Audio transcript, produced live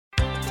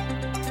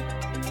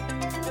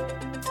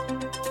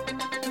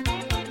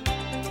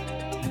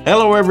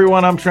Hello,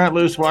 everyone. I'm Trent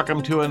Luce.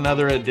 Welcome to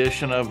another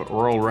edition of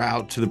Rural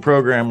Route, to the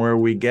program where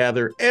we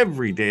gather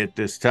every day at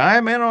this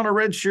time and on a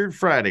Red Shirt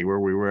Friday, where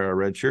we wear our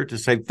red shirt to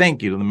say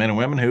thank you to the men and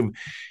women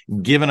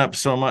who've given up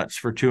so much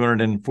for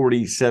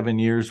 247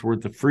 years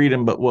worth of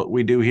freedom. But what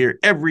we do here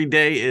every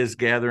day is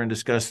gather and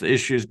discuss the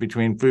issues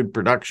between food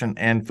production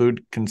and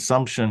food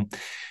consumption.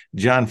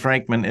 John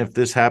Frankman, if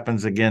this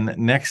happens again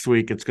next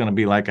week, it's going to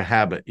be like a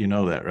habit. You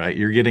know that, right?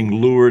 You're getting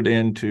lured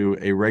into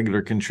a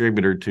regular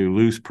contributor to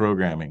loose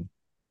programming.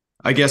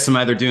 I guess I'm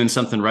either doing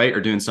something right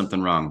or doing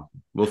something wrong.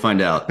 We'll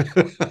find out.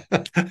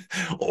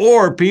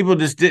 Or people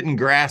just didn't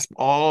grasp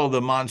all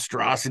the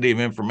monstrosity of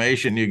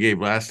information you gave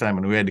last time,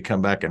 and we had to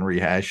come back and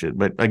rehash it.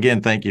 But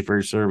again, thank you for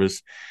your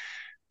service.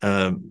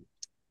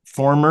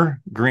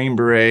 Former Green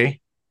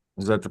Beret,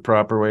 is that the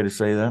proper way to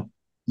say that?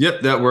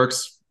 Yep, that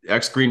works.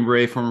 Ex-Green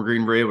Beret, former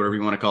Green Beret, whatever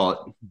you want to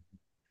call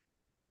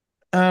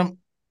it.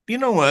 You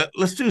know what?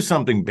 Let's do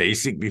something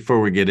basic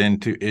before we get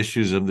into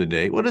issues of the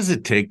day. What does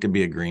it take to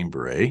be a Green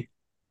Beret?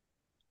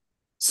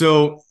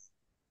 So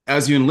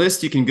as you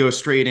enlist, you can go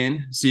straight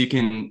in. So you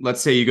can,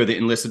 let's say you go the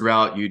enlisted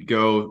route, you'd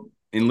go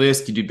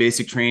enlist, you do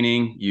basic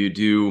training, you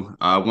do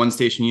one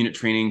station unit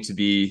training to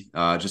be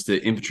just an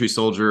infantry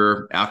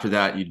soldier. After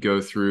that, you'd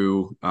go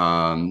through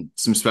some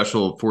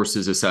special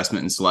forces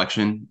assessment and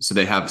selection. So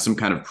they have some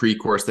kind of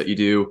pre-course that you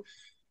do.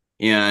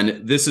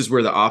 And this is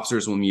where the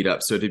officers will meet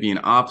up. So to be an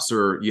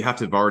officer, you have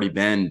to have already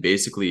been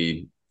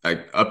basically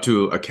up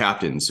to a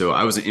captain. So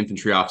I was an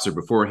infantry officer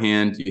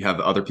beforehand. You have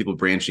other people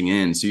branching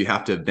in. So you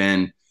have to have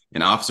been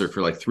an officer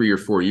for like 3 or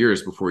 4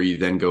 years before you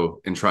then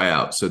go and try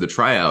out. So the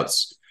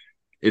tryouts,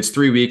 it's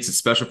 3 weeks. It's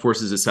special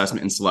forces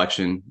assessment and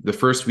selection. The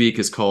first week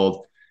is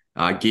called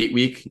gate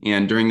week.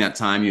 And during that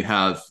time, you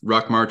have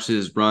ruck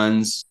marches,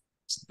 runs.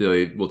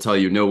 They will tell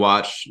you no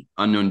watch,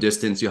 unknown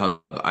distance.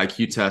 You'll have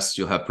IQ tests.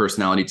 You'll have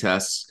personality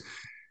tests.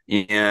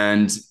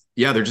 And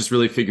yeah, they're just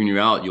really figuring you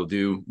out. You'll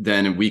do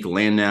then a week of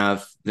land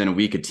nav, then a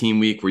week of team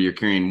week where you're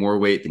carrying more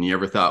weight than you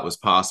ever thought was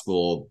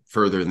possible,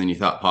 further than you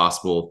thought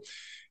possible.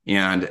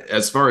 And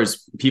as far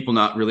as people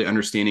not really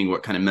understanding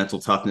what kind of mental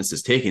toughness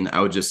is taken,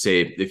 I would just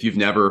say, if you've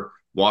never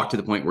walked to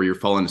the point where you're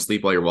falling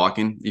asleep while you're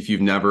walking, if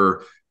you've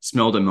never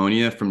smelled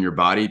ammonia from your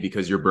body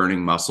because you're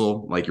burning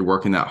muscle, like you're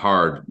working that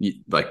hard,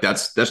 like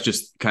that's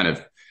just kind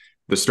of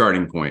the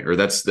starting point, or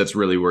that's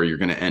really where you're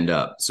going to end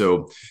up.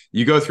 So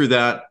you go through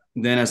that.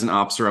 Then as an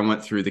officer, I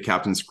went through the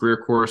captain's career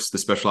course, the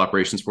special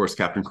operations force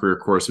captain career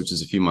course, which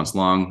is a few months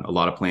long, a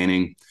lot of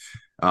planning.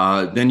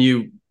 Then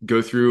you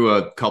go through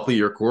a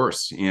couple-year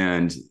course,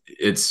 and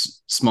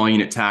it's small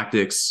unit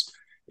tactics,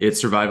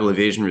 it's survival,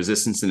 evasion,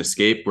 resistance, and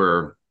escape,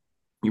 where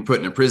you're put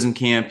in a prison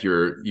camp.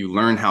 You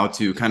learn how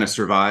to kind of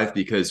survive,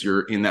 because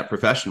you're in that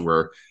profession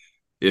where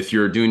if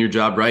you're doing your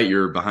job right,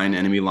 you're behind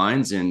enemy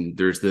lines and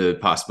there's the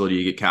possibility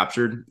you get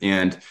captured.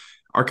 And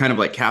our kind of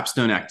like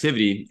capstone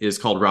activity is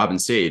called Rob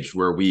and Sage,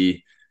 where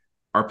we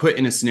are put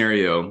in a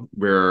scenario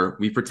where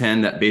we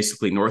pretend that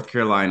basically North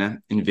Carolina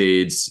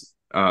invades,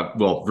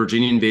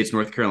 Virginia invades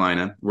North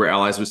Carolina. We're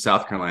allies with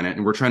South Carolina,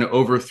 and we're trying to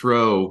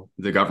overthrow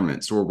the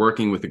government. So we're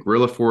working with a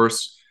guerrilla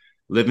force,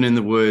 living in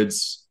the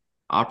woods,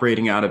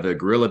 operating out of a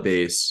guerrilla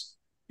base,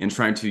 and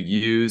trying to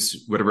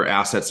use whatever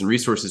assets and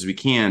resources we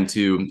can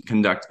to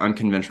conduct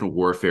unconventional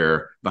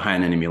warfare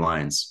behind enemy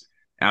lines.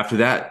 After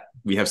that,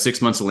 we have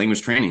 6 months of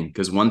language training,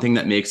 because one thing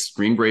that makes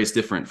Green Berets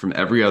different from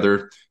every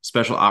other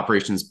special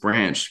operations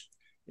branch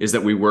is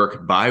that we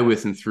work by,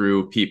 with, and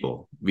through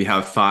people. We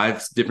have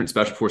 5 different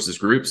special forces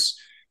groups,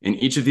 and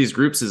each of these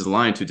groups is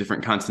aligned to a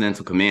different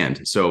continental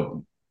command.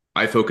 So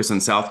I focus on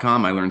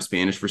Southcom. I learned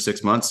Spanish for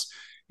 6 months.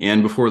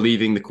 And before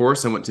leaving the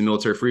course, I went to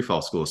military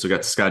freefall school. So I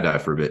got to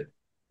skydive for a bit.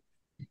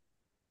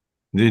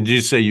 Did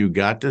you say you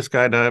got to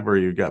skydive, or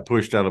you got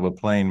pushed out of a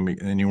plane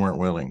and you weren't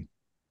willing?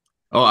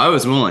 Oh, I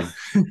was willing.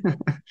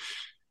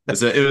 It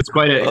was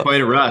quite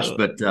a rush,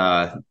 but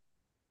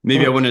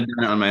maybe I wouldn't have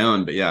done it on my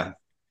own. But yeah.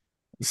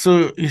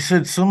 So you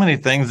said so many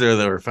things there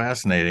that were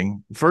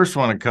fascinating. First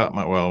one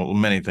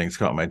many things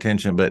caught my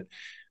attention, but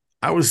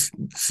I was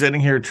sitting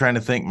here trying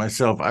to think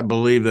myself, I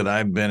believe that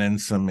I've been in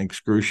some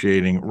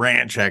excruciating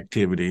ranch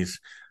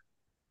activities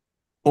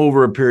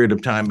over a period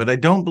of time, but I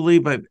don't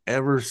believe I've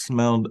ever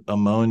smelled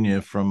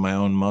ammonia from my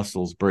own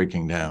muscles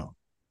breaking down.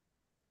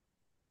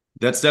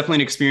 That's definitely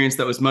an experience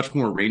that was much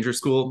more Ranger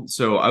school.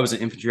 So I was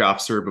an infantry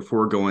officer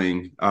before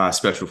going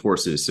special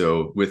forces.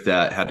 So with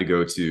that, had to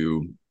go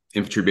to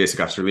infantry basic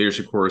officer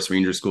leadership course,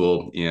 Ranger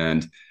school,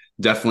 and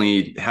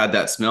definitely had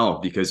that smell,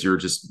 because you're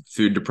just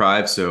food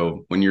deprived.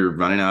 So when you're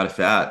running out of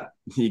fat,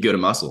 you go to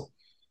muscle.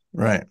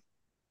 Right.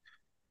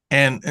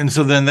 And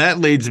so then that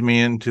leads me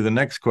into the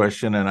next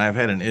question. And I've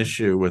had an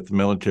issue with the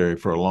military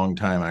for a long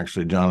time,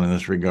 actually, John, in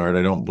this regard.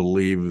 I don't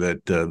believe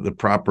that the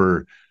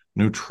proper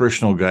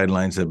nutritional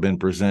guidelines have been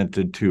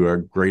presented to our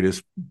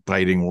greatest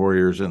fighting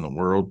warriors in the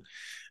world.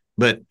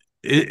 But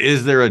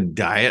is there a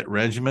diet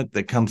regimen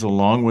that comes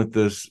along with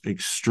this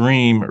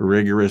extreme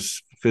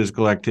rigorous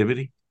physical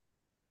activity?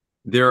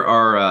 There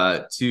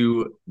are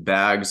 2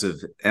 bags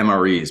of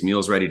MREs,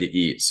 meals ready to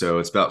eat. So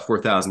it's about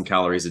 4,000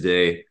 calories a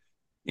day.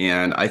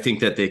 And I think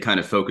that they kind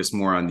of focus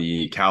more on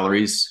the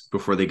calories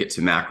before they get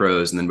to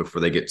macros, and then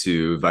before they get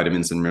to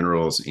vitamins and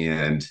minerals,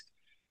 and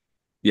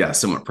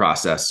somewhat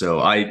processed. So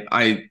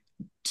I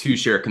too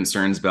share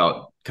concerns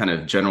about kind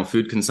of general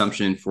food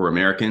consumption for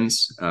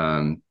Americans.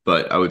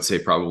 But I would say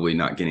probably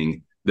not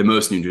getting the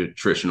most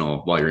nutritional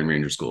while you're in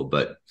Ranger School.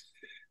 But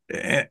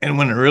and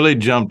when it really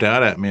jumped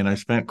out at me, and I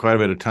spent quite a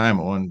bit of time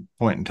at one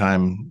point in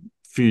time,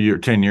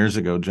 10 years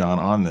ago, John,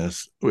 on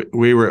this,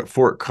 we were at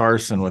Fort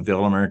Carson with the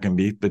All-American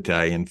Beef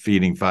Battalion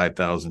feeding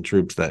 5,000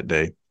 troops that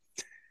day.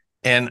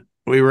 And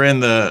we were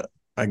in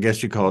I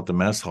guess you call it the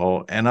mess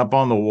hall, and up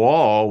on the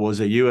wall was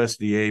a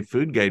USDA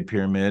food guide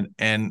pyramid,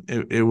 and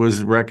it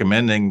was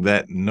recommending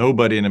that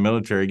nobody in the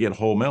military get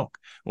whole milk.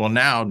 Well,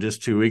 now,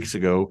 just 2 weeks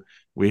ago,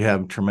 we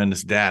have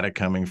tremendous data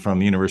coming from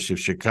the University of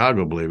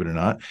Chicago, believe it or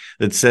not,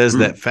 that says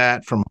that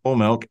fat from whole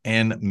milk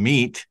and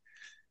meat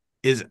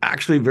is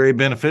actually very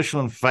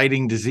beneficial in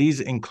fighting disease,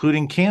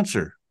 including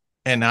cancer.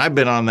 And I've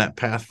been on that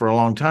path for a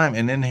long time.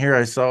 And then here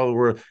I saw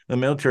where the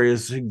military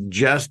is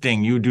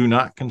suggesting you do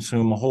not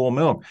consume whole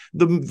milk,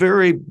 the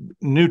very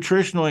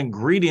nutritional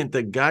ingredient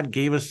that God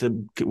gave us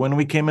when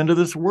we came into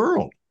this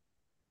world.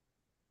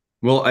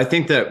 Well, I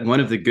think that one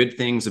of the good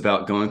things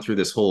about going through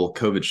this whole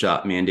COVID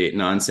shot mandate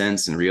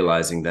nonsense and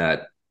realizing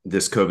that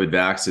this COVID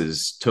vax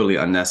is totally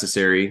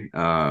unnecessary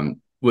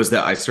was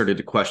that I started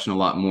to question a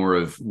lot more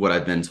of what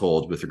I've been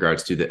told with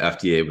regards to the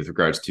FDA, with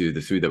regards to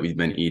the food that we've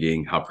been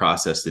eating, how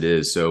processed it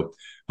is. So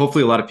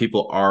hopefully a lot of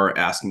people are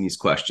asking these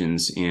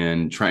questions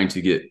and trying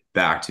to get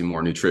back to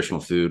more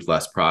nutritional food,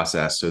 less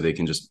processed, so they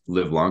can just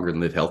live longer and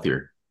live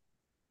healthier.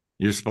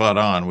 You're spot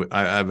on.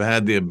 I've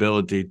had the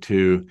ability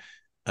to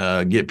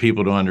get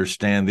people to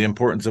understand the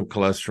importance of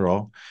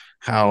cholesterol,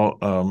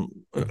 how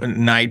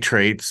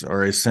nitrates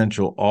are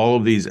essential, all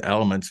of these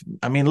elements.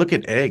 I mean, look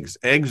at eggs.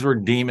 Eggs were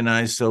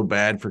demonized so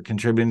bad for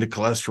contributing to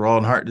cholesterol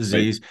and heart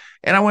disease. Right.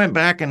 And I went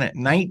back and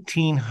in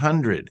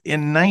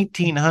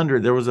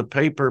 1900, there was a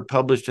paper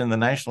published in the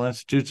National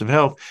Institutes of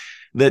Health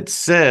that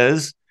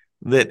says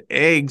that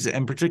eggs,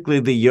 and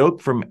particularly the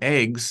yolk from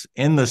eggs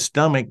in the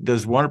stomach,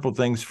 does wonderful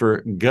things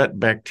for gut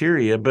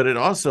bacteria, but it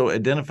also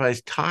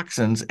identifies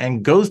toxins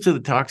and goes to the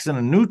toxin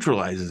and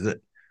neutralizes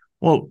it.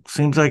 Well,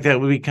 seems like that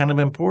would be kind of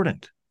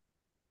important.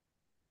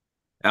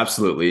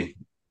 Absolutely.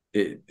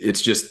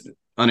 It's just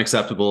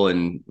unacceptable,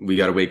 and we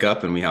got to wake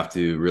up and we have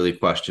to really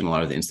question a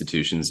lot of the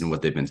institutions and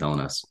what they've been telling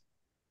us.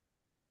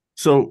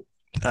 So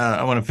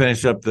I want to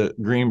finish up the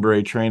Green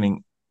Beret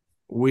training.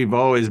 We've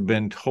always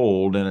been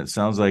told, and it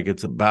sounds like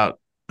it's about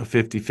a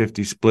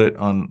 50-50 split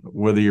on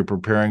whether you're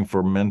preparing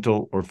for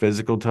mental or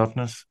physical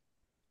toughness.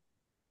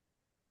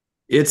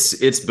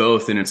 It's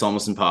both, and it's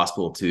almost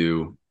impossible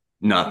to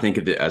not think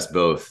of it as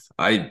both.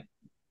 I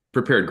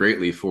prepared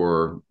greatly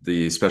for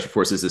the Special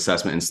Forces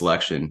assessment and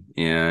selection,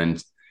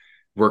 and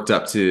worked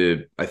up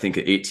to, I think,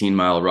 an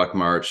 18-mile ruck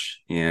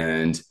march.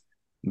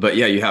 But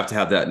yeah, you have to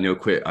have that no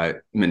quit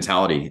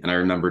mentality. And I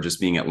remember just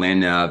being at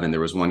Land Nav, and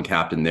there was one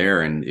captain there,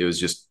 and it was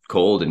just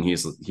cold, and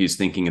he's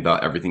thinking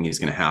about everything he's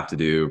going to have to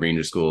do,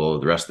 Ranger School,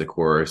 the rest of the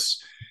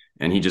course,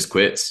 and he just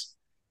quits.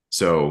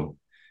 So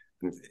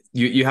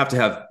you have to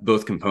have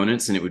both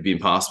components, and it would be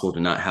impossible to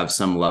not have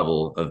some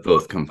level of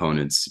both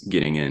components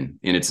getting in.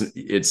 And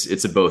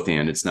it's a both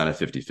and. It's not a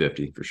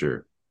 50-50 for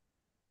sure.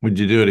 Would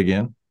you do it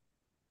again?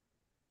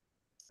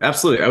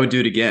 Absolutely. I would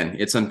do it again.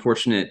 It's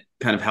unfortunate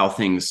kind of how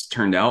things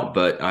turned out,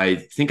 but I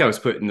think I was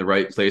put in the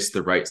right place at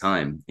the right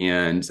time.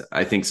 And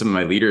I think some of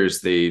my leaders,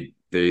 they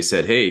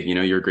said, hey,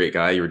 you're a great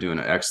guy. You're doing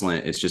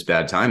excellent. It's just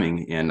bad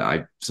timing. And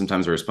I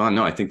sometimes respond,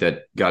 no, I think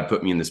that God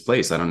put me in this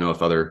place. I don't know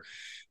if other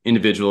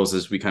individuals,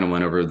 as we kind of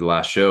went over the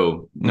last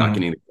show, not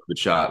getting the COVID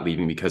shot,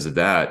 leaving because of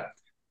that,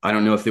 I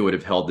don't know if they would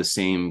have held the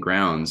same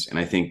grounds. And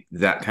I think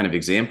that kind of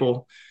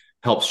example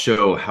helps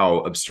show how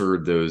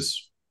absurd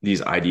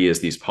these ideas,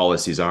 these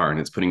policies are. And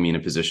it's putting me in a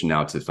position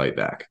now to fight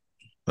back.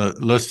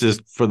 Let's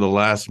just, for the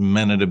last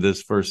minute of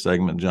this first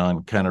segment,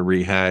 John, kind of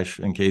rehash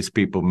in case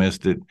people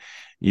missed it.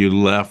 You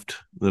left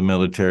the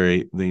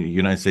military, the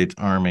United States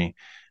Army,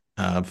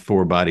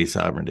 for body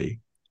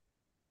sovereignty.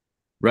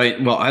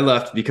 Right. Well, I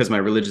left because my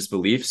religious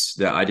beliefs,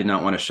 that I did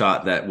not want a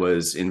shot that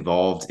was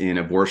involved in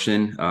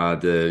abortion,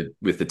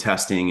 with the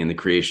testing and the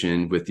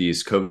creation with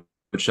these COVID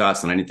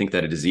shots. And I didn't think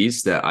that a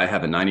disease that I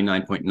have a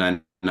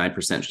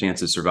 99.99%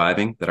 chance of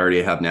surviving, that I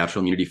already have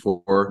natural immunity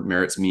for,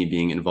 merits me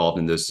being involved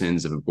in those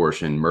sins of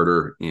abortion,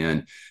 murder,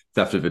 and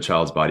theft of a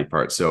child's body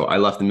part. So I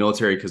left the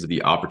military because of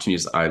the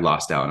opportunities I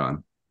lost out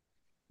on.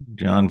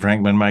 John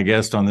Frankman, my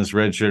guest on this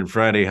Red Shirt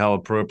Friday. How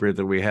appropriate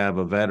that we have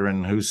a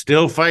veteran who's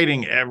still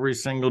fighting every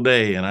single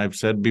day. And I've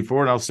said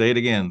before, and I'll say it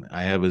again,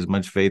 I have as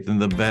much faith in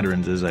the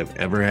veterans as I've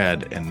ever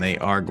had, and they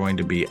are going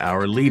to be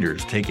our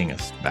leaders taking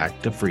us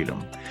back to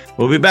freedom.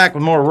 We'll be back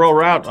with more Rural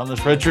Route on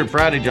this Red Shirt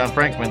Friday. John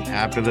Frankman,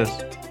 after this.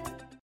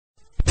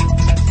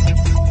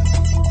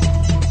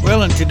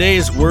 Well, in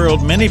today's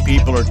world, many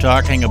people are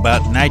talking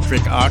about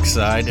nitric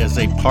oxide as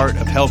a part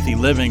of healthy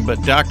living,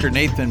 but Dr.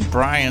 Nathan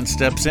Bryan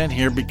steps in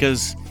here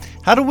because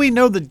How do we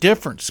know the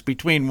difference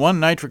between one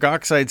nitric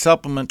oxide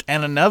supplement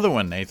and another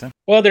one, Nathan?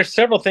 Well, there's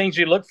several things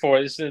you look for.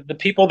 Is the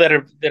people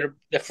that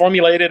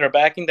formulated or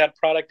backing that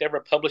product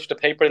ever published a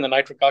paper in the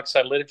nitric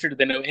oxide literature? Do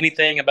they know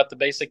anything about the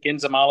basic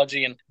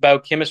enzymology and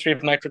biochemistry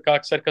of nitric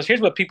oxide? Because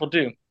here's what people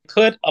do.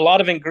 Put a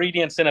lot of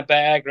ingredients in a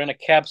bag or in a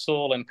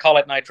capsule and call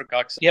it nitric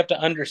oxide. You have to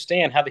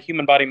understand how the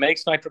human body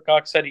makes nitric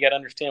oxide. You got to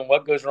understand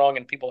what goes wrong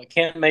in people that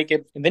can't make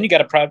it. And then you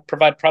got to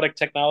provide product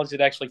technology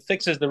that actually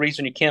fixes the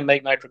reason you can't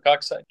make nitric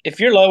oxide. If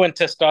you're low in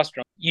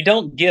testosterone, you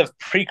don't give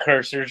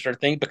precursors or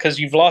things because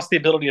you've lost the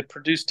ability to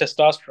produce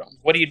testosterone.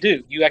 What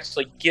do? You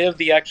actually give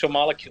the actual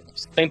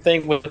molecules. Same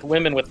thing with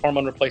women with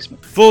hormone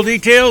replacement. Full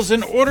details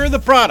and order the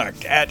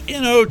product at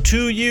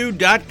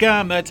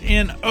no2u.com. That's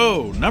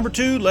N-O, number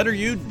 2, letter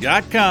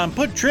U.com.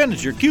 Put Trent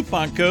as your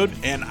coupon code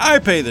and I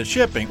pay the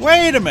shipping.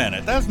 Wait a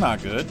minute, that's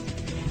not good.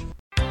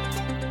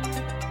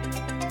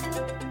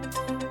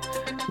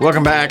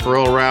 Welcome back,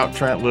 Rural Route.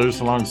 Trent Loos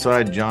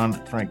alongside John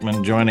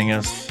Frankman joining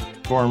us.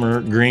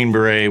 Former Green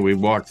Beret. We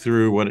walked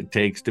through what it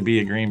takes to be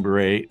a Green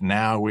Beret.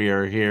 Now we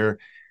are here.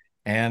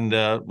 And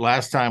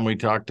last time we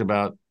talked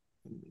about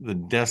the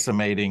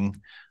decimating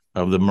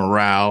of the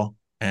morale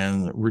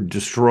and we're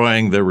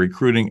destroying the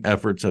recruiting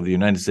efforts of the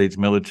United States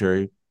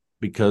military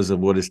because of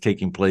what is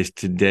taking place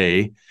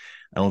today.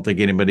 I don't think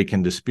anybody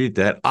can dispute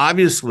that.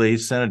 Obviously,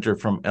 Senator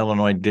from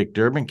Illinois, Dick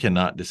Durbin,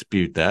 cannot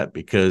dispute that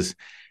because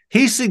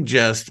he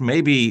suggests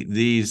maybe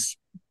these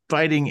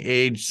fighting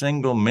age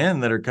single men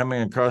that are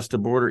coming across the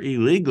border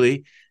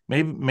illegally,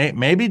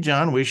 maybe,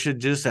 John, we should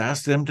just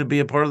ask them to be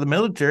a part of the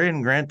military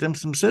and grant them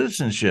some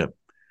citizenship.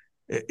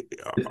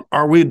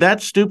 Are we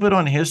that stupid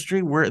on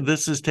history where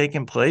this is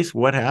taking place?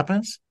 What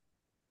happens?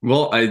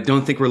 Well, I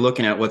don't think we're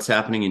looking at what's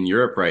happening in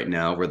Europe right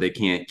now, where they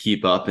can't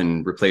keep up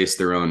and replace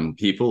their own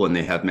people and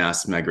they have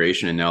mass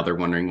migration. And now they're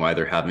wondering why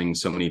they're having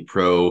so many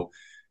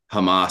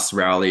pro-Hamas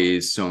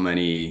rallies, so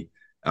many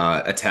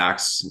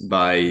attacks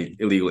by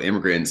illegal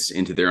immigrants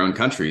into their own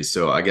countries.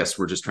 So I guess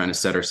we're just trying to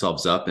set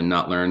ourselves up and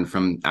not learn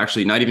from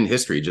actually not even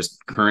history,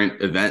 just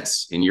current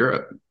events in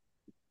Europe.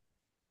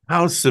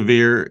 How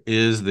severe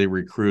is the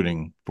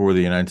recruiting for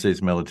the United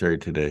States military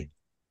today?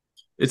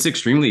 It's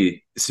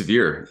extremely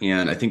severe.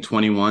 And I think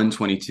 21,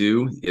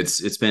 22,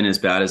 it's been as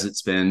bad as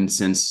it's been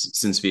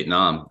since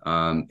Vietnam.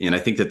 And I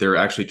think that they're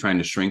actually trying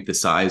to shrink the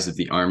size of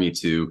the army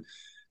to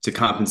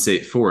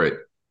compensate for it.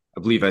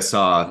 I believe I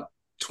saw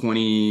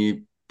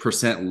 20%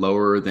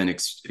 lower than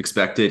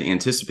expected,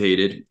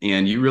 anticipated.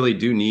 And you really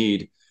do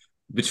need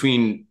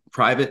between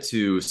private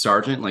to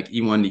sergeant, like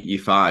E1 to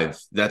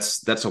E5,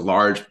 that's a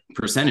large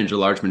percentage, a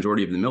large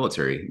majority of the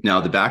military.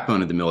 Now, the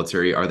backbone of the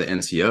military are the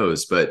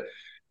NCOs, but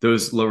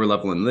those lower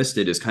level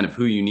enlisted is kind of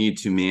who you need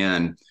to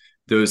man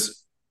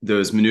those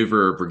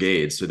maneuver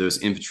brigades. So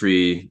those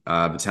infantry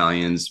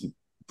battalions,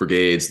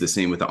 brigades, the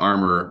same with the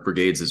armor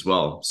brigades as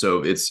well.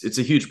 So it's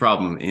a huge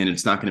problem, and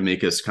it's not going to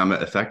make us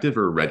combat effective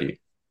or ready.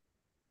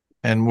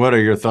 And what are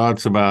your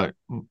thoughts about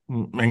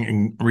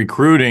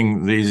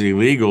recruiting these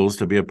illegals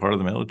to be a part of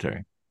the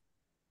military?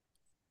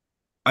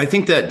 I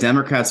think that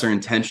Democrats are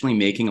intentionally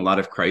making a lot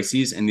of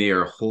crises and they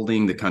are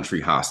holding the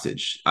country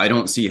hostage. I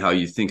don't see how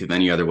you think of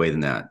any other way than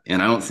that.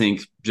 And I don't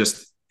think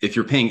just if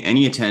you're paying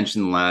any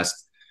attention the last,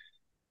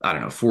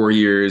 4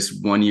 years,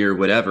 1 year,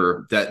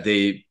 whatever, that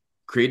they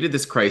created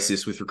this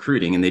crisis with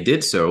recruiting. And they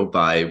did so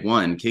by,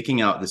 one, kicking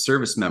out the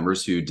service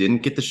members who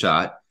didn't get the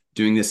shot,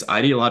 doing this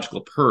ideological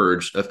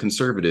purge of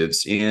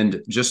conservatives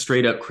and just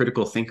straight up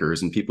critical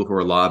thinkers and people who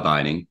are law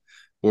abiding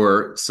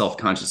or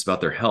self-conscious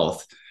about their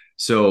health.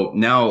 So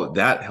now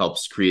that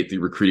helps create the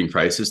recruiting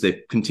crisis.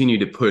 They continue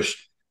to push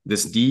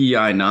this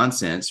DEI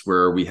nonsense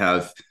where we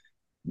have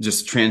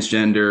just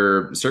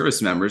transgender service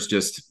members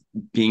just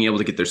being able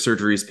to get their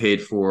surgeries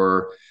paid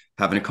for,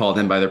 having to call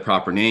them by their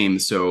proper name.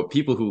 So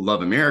people who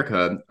love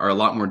America are a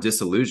lot more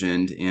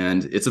disillusioned,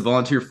 and it's a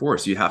volunteer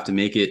force. You have to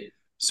make it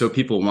so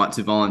people want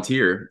to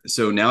volunteer.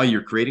 So now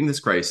you're creating this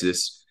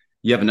crisis.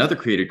 You have another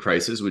created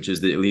crisis, which is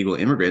the illegal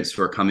immigrants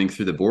who are coming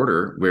through the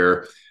border,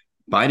 where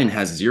Biden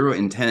has zero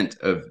intent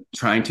of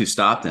trying to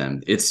stop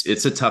them.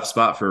 It's a tough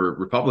spot for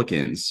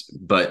Republicans,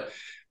 but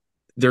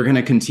they're going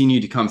to continue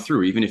to come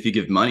through. Even if you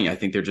give money, I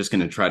think they're just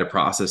going to try to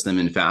process them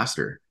in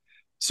faster.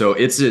 So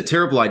it's a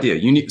terrible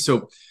idea.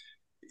 So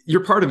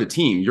you're part of a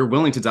team. You're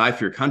willing to die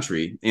for your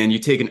country, and you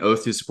take an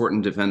oath to support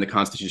and defend the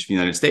Constitution of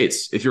the United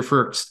States. If your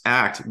first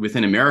act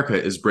within America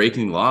is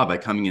breaking the law by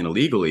coming in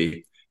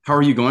illegally, how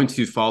are you going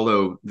to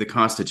follow the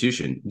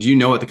Constitution? Do you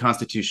know what the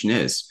Constitution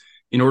is?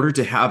 In order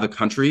to have a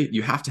country,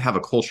 you have to have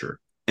a culture.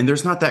 And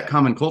there's not that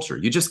common culture.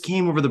 You just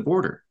came over the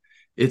border.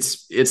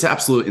 It's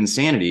absolute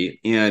insanity.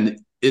 And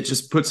it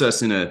just puts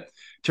us in a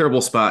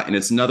terrible spot. And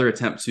it's another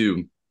attempt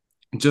to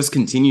just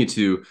continue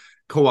to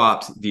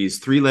co-opt these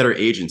three-letter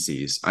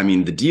agencies. I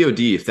mean, the DOD,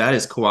 if that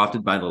is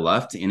co-opted by the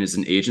left and is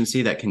an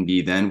agency that can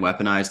be then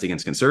weaponized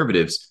against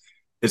conservatives,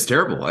 it's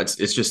terrible.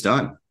 It's just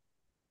done.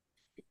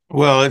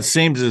 Well, it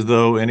seems as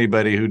though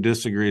anybody who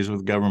disagrees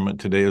with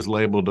government today is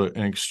labeled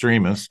an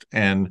extremist.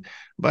 And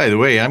by the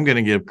way, I'm going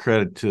to give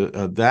credit to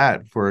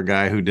that for a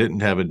guy who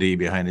didn't have a D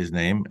behind his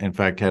name. In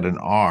fact, had an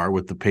R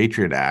with the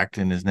Patriot Act,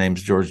 and his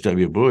name's George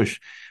W. Bush.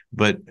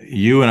 But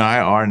you and I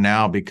are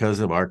now,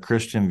 because of our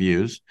Christian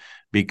views,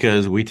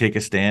 because we take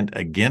a stand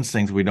against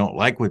things we don't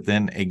like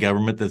within a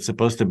government that's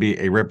supposed to be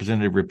a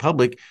representative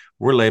republic,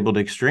 we're labeled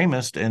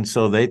extremist. And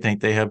so they think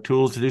they have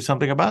tools to do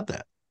something about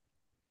that.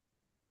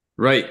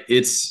 Right.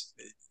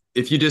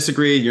 If you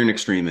disagree, you're an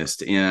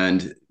extremist.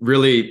 And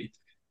really,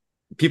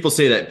 people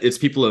say that it's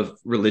people of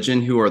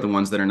religion who are the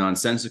ones that are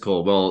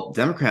nonsensical. Well,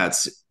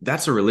 Democrats,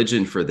 that's a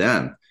religion for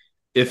them.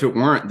 If it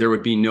weren't, there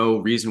would be no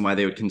reason why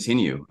they would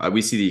continue.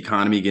 We see the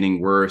economy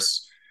getting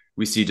worse.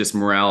 We see just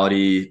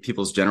morality,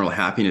 people's general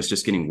happiness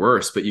just getting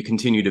worse. But you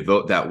continue to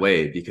vote that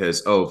way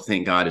because, oh,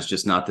 thank God, it's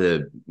just not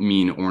the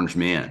mean orange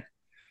man.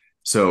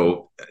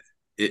 So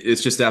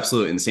it's just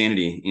absolute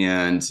insanity.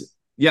 And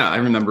yeah, I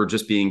remember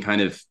just being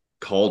kind of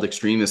called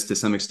extremist to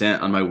some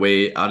extent on my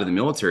way out of the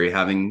military,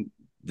 having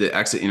the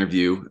exit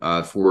interview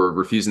for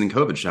refusing the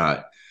COVID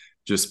shot,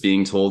 just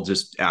being told,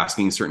 just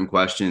asking certain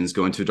questions,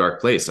 go into a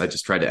dark place. I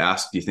just tried to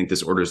ask, do you think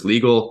this order is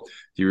legal?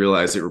 Do you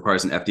realize it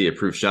requires an FDA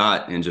approved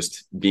shot? And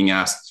just being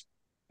asked,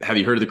 have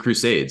you heard of the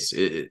Crusades?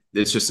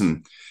 It's just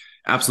some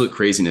absolute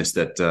craziness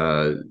that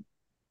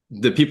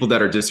the people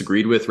that are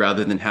disagreed with,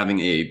 rather than having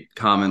a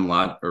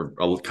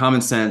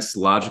common sense,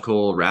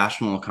 logical,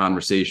 rational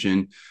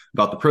conversation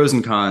about the pros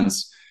and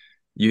cons,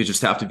 you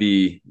just have to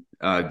be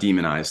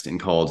demonized and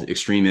called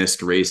extremist,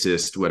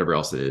 racist, whatever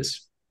else it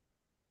is.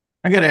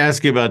 I got to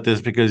ask you about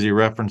this because you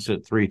referenced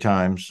it 3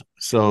 times.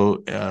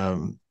 So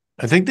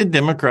I think the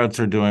Democrats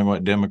are doing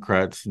what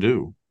Democrats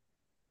do.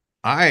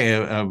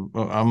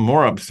 I'm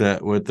more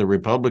upset with the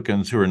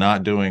Republicans who are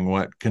not doing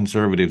what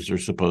conservatives are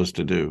supposed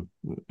to do.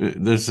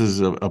 This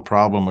is a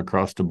problem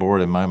across the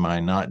board in my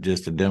mind, not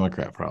just a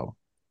Democrat problem.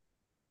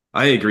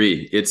 I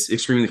agree. It's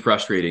extremely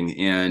frustrating.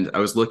 And I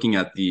was looking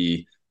at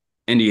the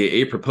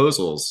NDAA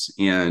proposals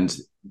and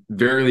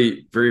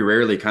very, very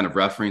rarely kind of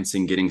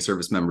referencing getting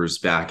service members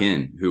back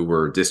in who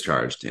were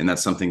discharged. And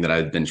that's something that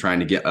I've been trying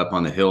to get up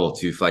on the Hill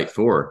to fight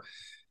for,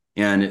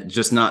 and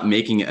just not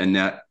making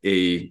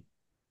a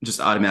just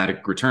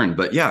automatic return.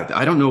 But yeah,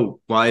 I don't know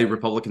why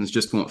Republicans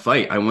just won't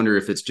fight. I wonder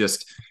if it's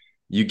just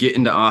you get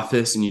into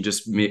office and you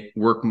just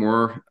work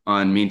more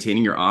on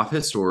maintaining your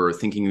office, or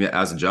thinking of it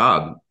as a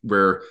job,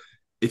 where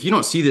if you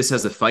don't see this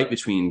as a fight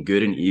between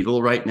good and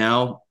evil right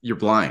now, you're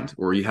blind,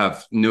 or you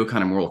have no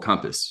kind of moral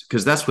compass,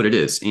 because that's what it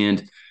is.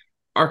 And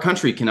our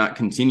country cannot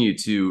continue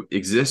to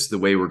exist the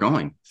way we're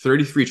going.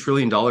 $33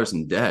 trillion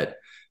in debt.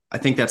 I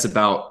think that's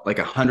about like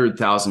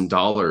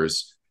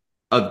 $100,000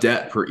 of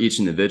debt per each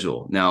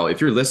individual. Now,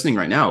 if you're listening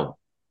right now,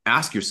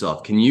 ask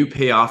yourself, can you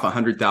pay off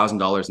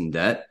 $100,000 in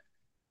debt?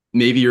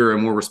 Maybe you're a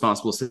more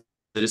responsible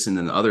citizen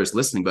than the others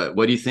listening, but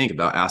what do you think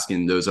about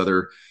asking those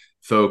other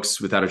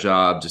folks without a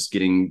job, just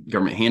getting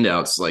government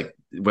handouts, like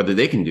whether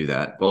they can do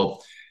that?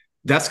 Well,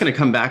 that's going to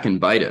come back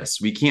and bite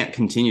us. We can't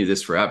continue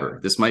this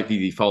forever. This might be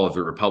the fall of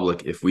the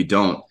republic if we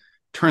don't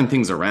turn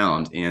things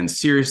around and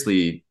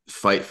seriously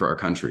fight for our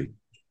country.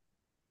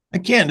 I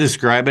can't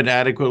describe it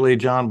adequately,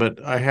 John,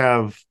 but I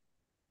have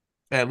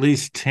at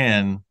least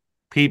 10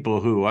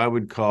 people who I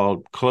would call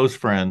close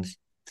friends,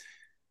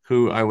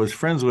 who I was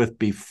friends with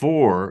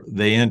before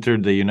they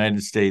entered the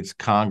United States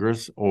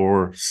Congress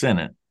or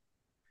Senate.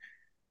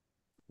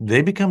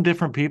 They become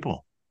different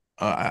people.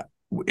 I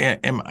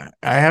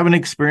haven't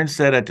experienced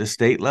that at the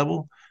state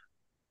level,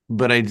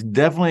 but I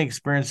definitely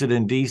experienced it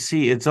in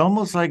D.C. It's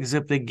almost like as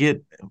if they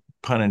get,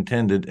 pun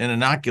intended, an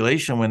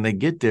inoculation when they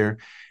get there,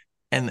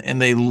 and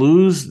they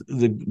lose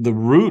the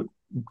root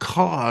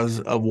cause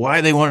of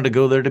why they wanted to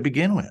go there to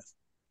begin with.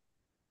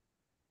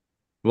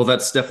 Well,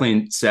 that's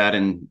definitely sad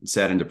and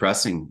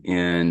depressing.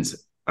 And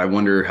I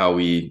wonder how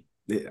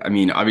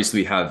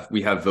obviously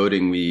we have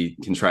voting. We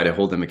can try to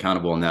hold them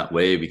accountable in that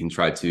way. We can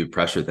try to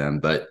pressure them,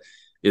 but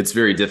it's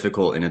very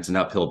difficult, and it's an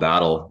uphill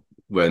battle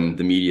when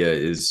the media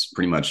is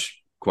pretty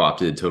much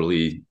co-opted,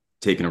 totally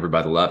taken over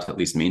by the left, at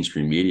least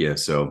mainstream media.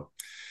 So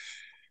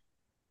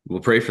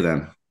we'll pray for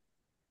them.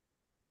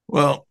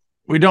 Well,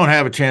 we don't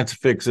have a chance to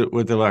fix it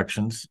with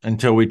elections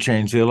until we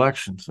change the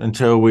elections,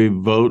 until we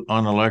vote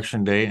on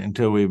election day,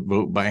 until we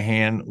vote by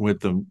hand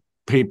with the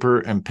paper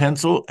and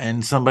pencil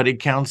and somebody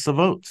counts the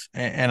votes.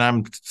 And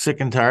I'm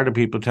sick and tired of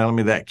people telling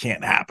me that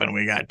can't happen.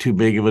 We got too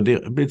big of a deal.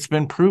 It's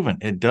been proven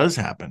it does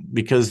happen,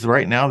 because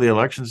right now the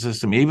election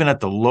system, even at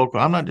the local,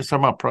 I'm not just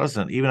talking about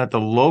president, even at the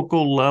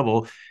local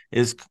level,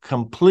 is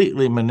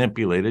completely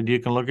manipulated. You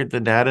can look at the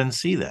data and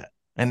see that.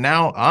 And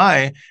now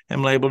I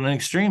am labeled an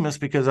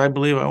extremist because I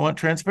believe I want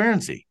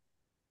transparency.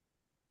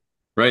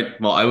 Right.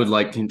 Well, I would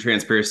like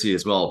transparency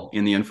as well.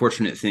 And the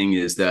unfortunate thing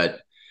is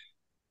that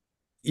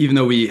even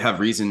though we have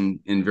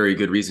reason, and very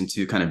good reason,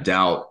 to kind of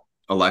doubt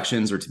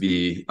elections or to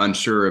be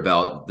unsure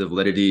about the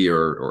validity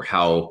or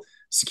how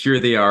secure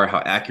they are, how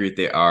accurate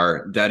they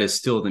are, that is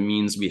still the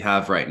means we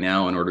have right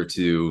now in order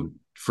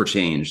for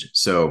change.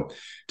 So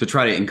to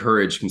try to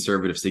encourage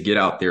conservatives to get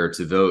out there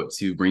to vote,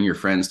 to bring your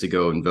friends to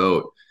go and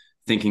vote,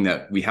 thinking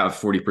that we have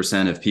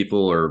 40% of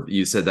people, or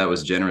you said that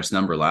was a generous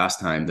number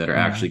last time, that are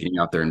actually getting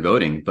out there and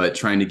voting, but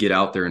trying to get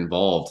out there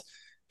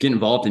get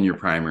involved in your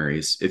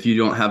primaries. If you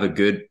don't have a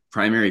good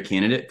primary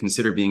candidate,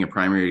 consider being a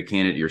primary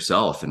candidate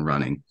yourself and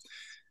running,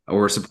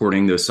 or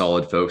supporting those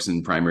solid folks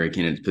in primary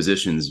candidate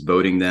positions,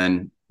 voting,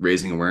 then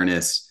raising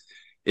awareness.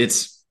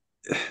 It's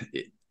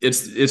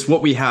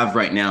what we have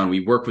right now, and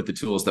we work with the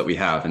tools that we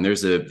have. And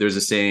there's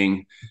a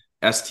saying,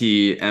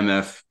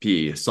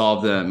 STMFP,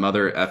 solve the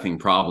mother effing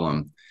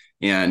problem.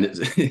 And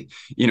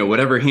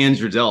whatever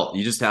hands you're dealt,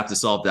 you just have to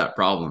solve that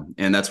problem.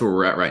 And that's where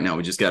we're at right now.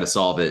 We just got to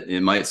solve it.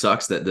 It might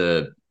sucks that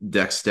the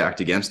deck's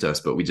stacked against us,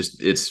 but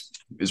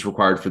it's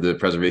required for the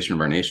preservation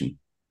of our nation.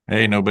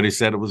 Hey, nobody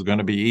said it was going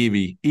to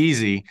be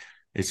easy.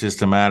 It's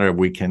just a matter of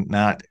we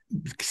cannot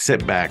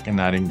sit back and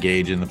not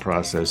engage in the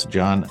process.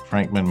 John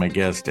Frankman, my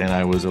guest, and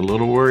I was a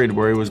little worried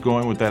where he was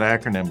going with that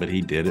acronym, but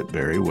he did it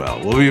very well.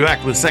 We'll be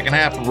back with the second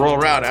half of Roll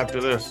Route after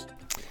this.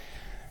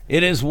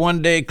 It is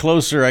one day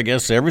closer. I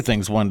guess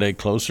everything's one day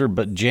closer,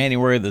 but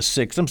January the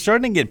 6th. I'm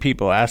starting to get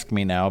people ask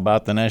me now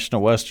about the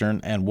National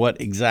Western and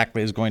what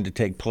exactly is going to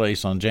take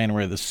place on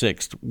January the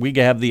 6th. We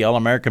have the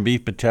All-American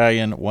Beef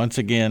Battalion once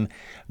again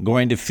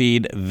going to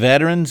feed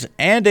veterans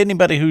and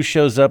anybody who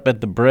shows up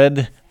at the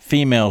bread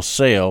female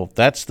sale.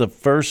 That's the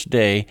first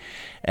day.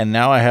 And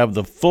now I have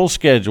the full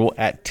schedule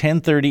at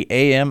 10:30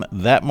 a.m.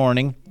 that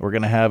morning. We're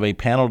going to have a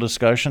panel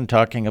discussion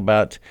talking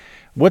about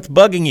what's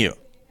bugging you.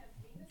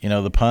 You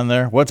know the pun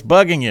there? What's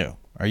bugging you?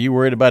 Are you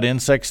worried about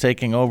insects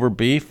taking over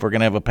beef? We're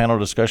going to have a panel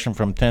discussion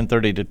from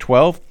 10:30 to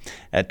 12.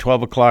 At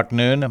 12 o'clock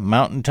noon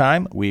Mountain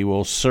Time, we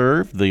will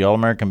serve, the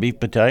All-American Beef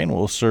Battalion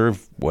will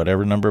serve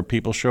whatever number of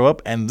people show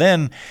up. And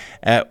then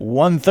at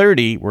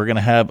 1:30, we're going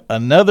to have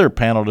another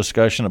panel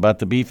discussion about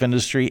the beef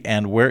industry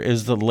and where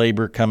is the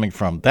labor coming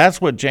from.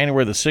 That's what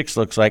January the 6th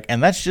looks like,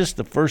 and that's just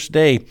the first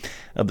day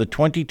of the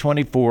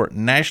 2024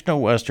 National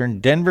Western,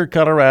 Denver,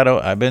 Colorado.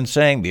 I've been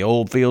saying the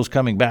old field's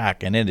coming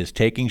back, and it is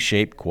taking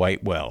shape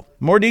quite well.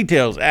 More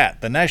details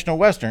at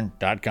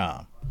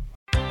thenationalwestern.com.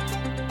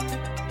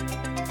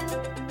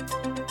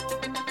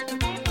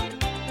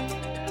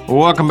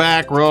 Welcome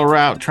back. Roll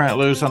Route, Trent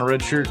Loos on a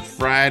Red Shirt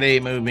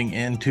Friday, moving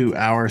into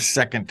our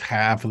second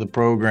half of the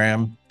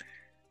program.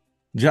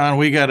 John,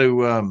 we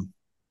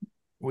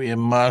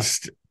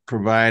must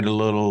provide a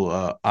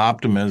little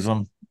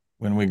optimism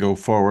when we go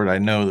forward. I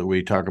know that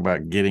we talk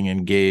about getting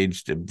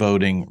engaged,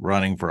 voting,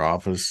 running for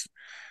office.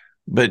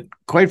 But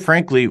quite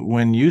frankly,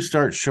 when you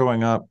start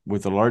showing up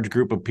with a large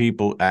group of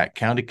people at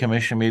county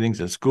commission meetings,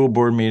 at school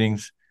board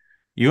meetings,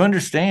 you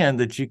understand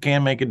that you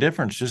can make a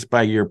difference just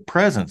by your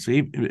presence.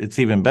 It's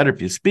even better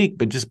if you speak,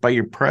 but just by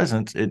your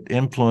presence, it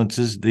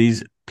influences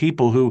these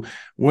people who,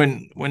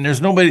 when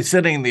there's nobody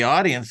sitting in the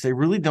audience, they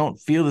really don't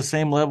feel the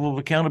same level of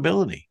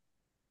accountability.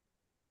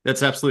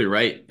 That's absolutely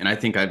right. And I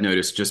think I've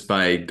noticed just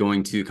by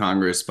going to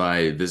Congress,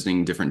 by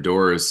visiting different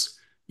doors,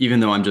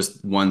 even though I'm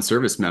just one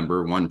service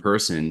member, one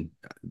person,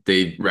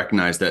 they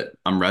recognize that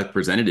I'm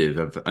representative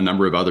of a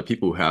number of other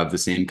people who have the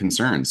same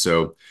concerns.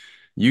 So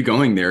you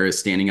going there is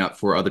standing up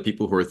for other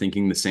people who are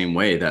thinking the same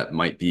way, that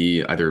might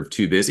be either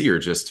too busy or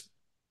just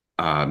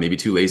maybe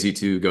too lazy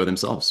to go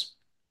themselves.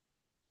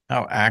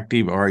 How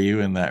active are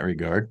you in that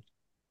regard?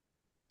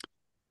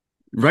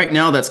 Right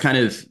now, that's kind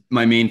of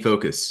my main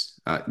focus.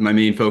 I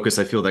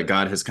feel that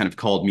God has kind of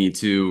called me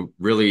to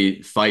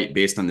really fight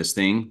based on this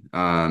thing.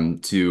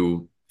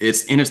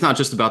 It's not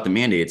just about the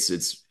mandates.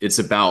 It's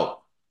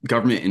about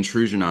government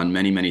intrusion on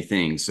many, many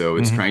things. So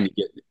it's trying to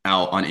get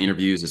out on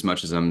interviews as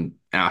much as I'm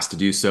asked to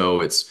do so.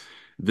 It's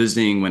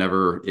visiting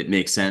whenever it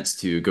makes sense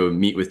to go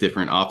meet with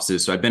different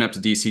offices. So I've been up to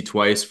DC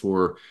twice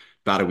for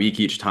about a week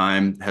each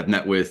time, have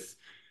met with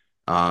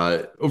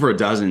over a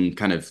dozen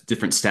kind of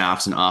different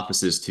staffs and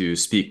offices to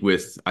speak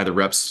with either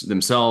reps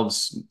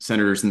themselves,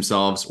 senators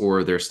themselves,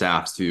 or their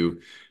staffs to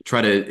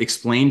try to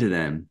explain to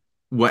them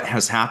what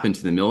has happened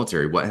to the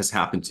military, what has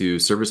happened to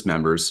service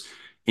members,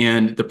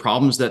 and the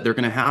problems that they're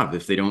going to have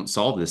if they don't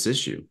solve this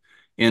issue.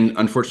 And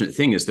unfortunate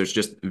thing is there's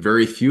just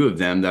very few of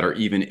them that are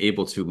even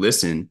able to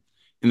listen,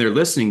 and they're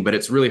listening, but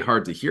it's really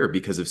hard to hear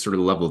because of sort of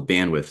the level of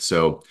bandwidth.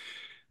 So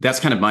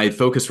that's kind of my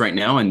focus right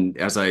now. And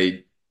as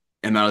I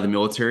am out of the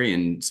military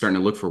and starting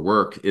to look for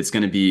work, it's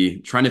going to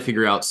be trying to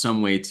figure out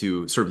some way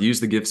to sort of use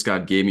the gifts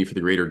God gave me for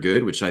the greater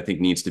good, which I think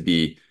needs to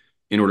be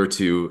in order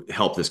to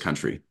help this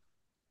country.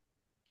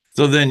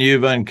 So then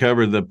you've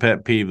uncovered the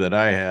pet peeve that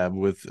I have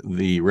with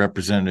the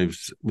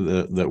representatives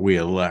that we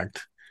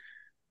elect,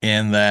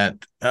 in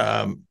that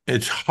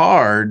it's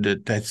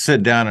hard to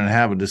sit down and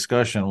have a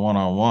discussion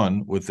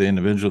one-on-one with the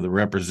individual that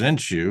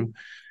represents you.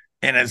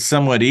 And it's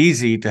somewhat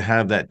easy to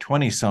have that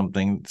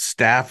 20-something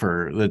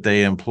staffer that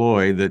they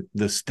employ, that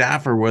the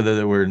staffer, whether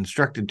they were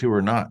instructed to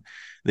or not,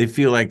 they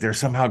feel like they're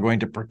somehow going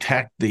to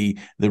protect the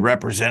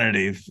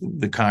representative,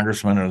 the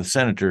congressman or the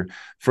senator,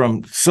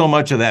 from so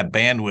much of that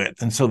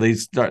bandwidth. And so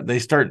they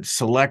start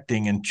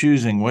selecting and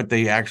choosing what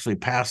they actually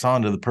pass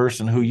on to the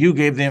person who you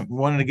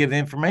wanted to give the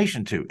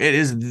information to. It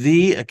is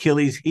the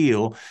Achilles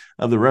heel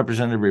of the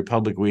representative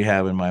republic we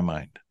have, in my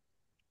mind.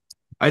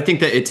 I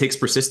think that it takes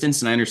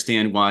persistence, and I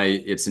understand why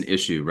it's an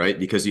issue, right?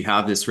 Because you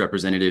have this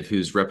representative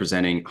who's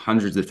representing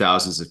hundreds of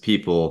thousands of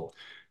people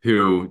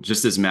who,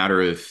 just as a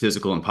matter of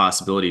physical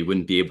impossibility,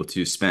 wouldn't be able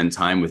to spend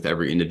time with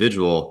every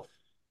individual.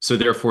 So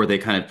therefore, they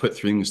kind of put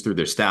things through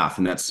their staff.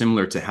 And that's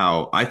similar to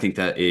how I think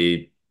that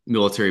a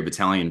military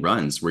battalion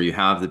runs, where you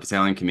have the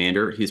battalion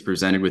commander, he's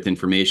presented with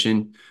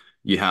information.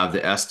 You have the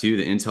S2,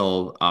 the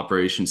Intel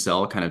Operations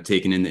Cell, kind of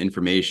taking in the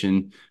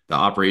information. The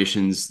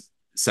operations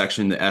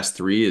section, the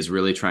S3, is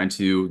really trying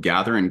to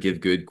gather and give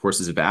good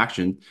courses of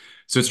action.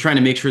 So it's trying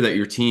to make sure that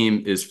your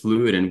team is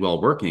fluid and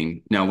well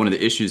working. Now, one of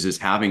the issues is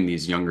having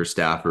these younger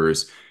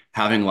staffers,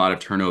 having a lot of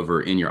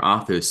turnover in your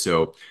office.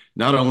 So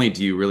not only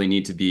do you really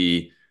need to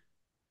be,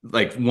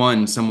 like,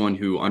 one, someone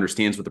who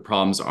understands what the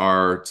problems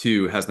are,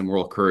 two, has the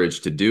moral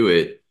courage to do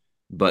it,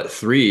 but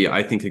three,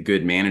 I think a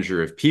good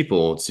manager of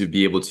people to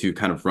be able to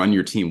kind of run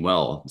your team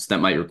well. So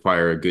that might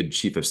require a good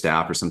chief of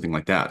staff or something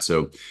like that.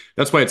 So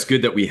that's why it's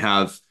good that we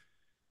have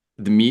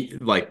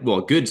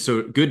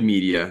good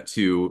media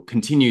to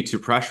continue to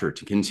pressure,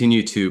 to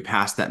continue to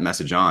pass that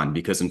message on,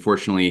 because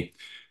unfortunately,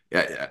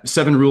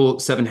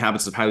 seven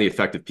habits of highly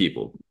effective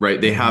people, right?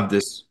 They have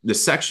this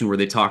section where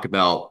they talk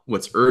about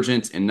what's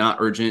urgent and not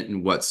urgent,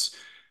 and what's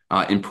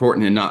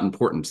important and not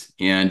important.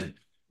 And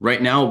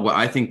right now, what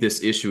I think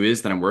this issue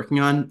is that I'm working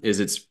on is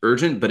it's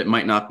urgent, but it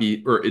might not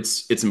be, or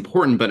it's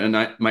important, but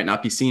it might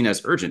not be seen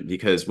as urgent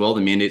because, well,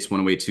 the mandates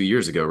went away 2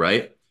 years ago,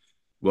 right?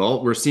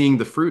 Well, we're seeing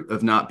the fruit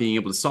of not being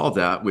able to solve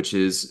that, which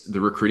is the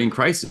recruiting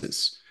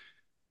crisis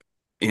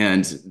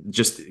and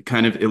just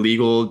kind of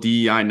illegal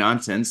DEI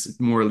nonsense,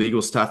 more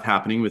illegal stuff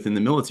happening within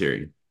the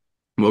military,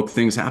 woke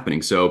things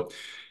happening. So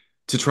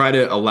to try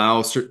to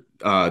allow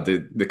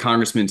the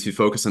congressman to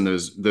focus on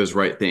those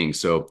right things.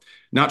 So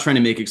not trying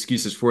to make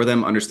excuses for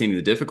them, understanding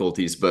the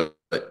difficulties, but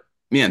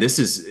man,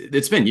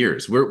 it's been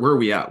years. Where are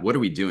we at? What are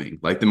we doing?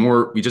 Like, the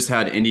more we just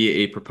had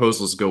NDAA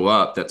proposals go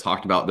up that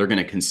talked about they're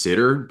going to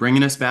consider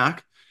bringing us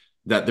back,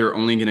 that they're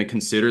only going to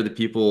consider the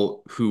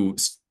people who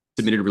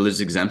submitted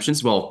religious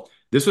exemptions. Well,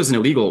 this was an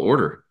illegal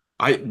order.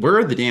 Where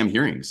are the damn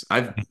hearings?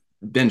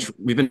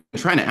 We've been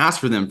trying to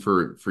ask for them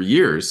for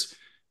years,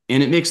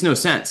 and it makes no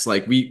sense.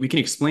 Like, we can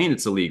explain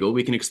it's illegal.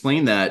 We can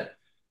explain that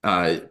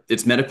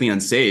it's medically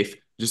unsafe.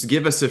 Just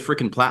give us a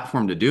freaking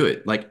platform to do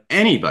it. Like,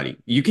 anybody,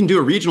 you can do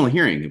a regional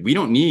hearing. We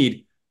don't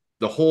need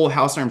the whole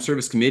House Armed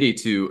Service Committee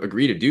to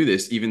agree to do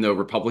this, even though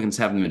Republicans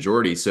have the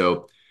majority.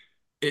 So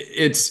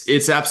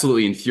it's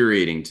absolutely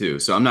infuriating too.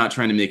 So I'm not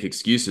trying to make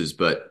excuses,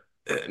 but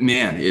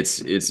man, it's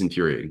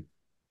infuriating.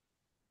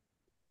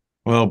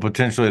 Well,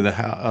 potentially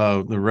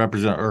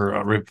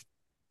the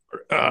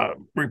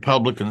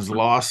Republicans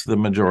lost the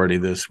majority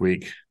this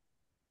week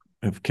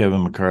if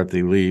Kevin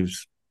McCarthy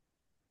leaves.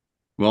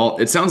 Well,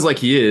 it sounds like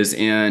he is,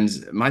 and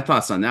my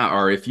thoughts on that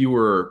are, if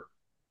you're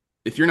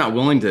not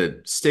willing to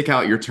stick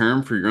out your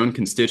term for your own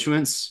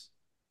constituents,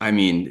 I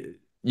mean,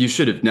 you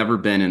should never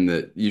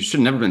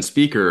been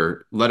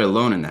speaker, let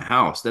alone in the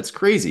House. That's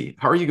crazy.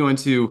 How are you going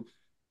to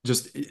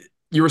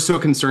you were so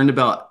concerned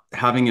about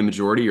having a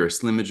majority or a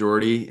slim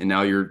majority, and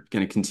now you're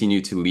going to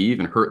continue to leave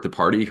and hurt the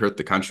party, hurt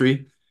the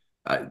country?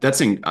 I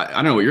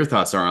don't know what your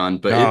thoughts are on,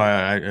 but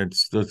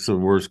that's the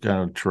worst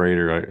kind of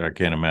traitor I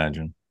can't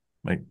imagine.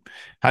 Like,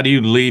 how do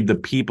you lead the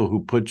people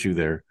who put you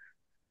there?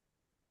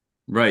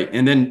 Right.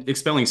 And then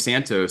expelling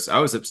Santos, I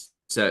was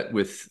upset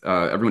with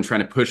everyone trying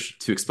to push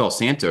to expel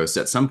Santos.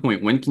 At some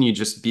point, when can you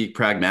just be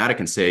pragmatic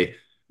and say,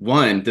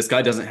 one, this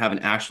guy doesn't have an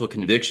actual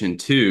conviction.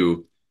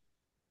 Two,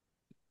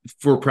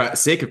 for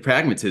sake of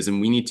pragmatism,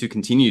 we need to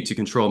continue to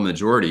control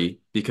majority,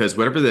 because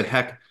whatever the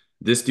heck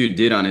this dude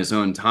did on his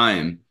own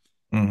time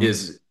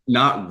is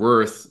not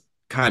worth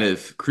kind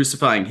of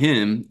crucifying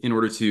him in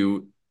order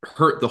to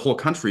hurt the whole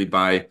country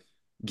by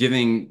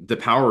giving the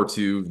power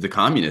to the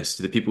communists,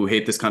 to the people who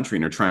hate this country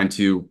and are trying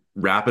to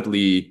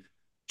rapidly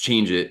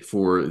change it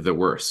for the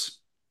worse.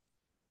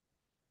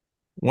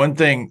 One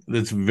thing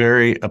that's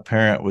very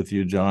apparent with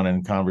you, John,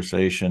 in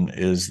conversation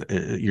is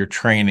your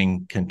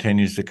training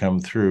continues to come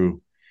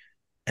through.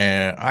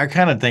 And I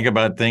kind of think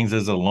about things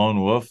as a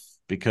lone wolf,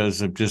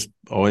 because I've just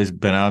always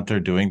been out there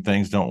doing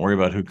things. Don't worry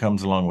about who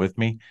comes along with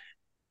me.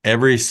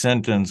 Every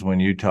sentence when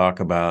you talk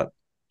about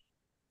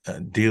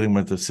dealing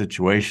with the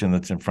situation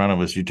that's in front of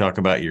us, you talk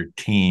about your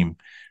team.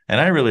 And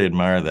I really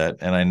admire that.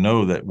 And I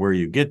know that where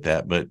you get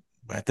that, but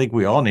I think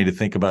we all need to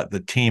think about the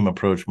team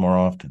approach more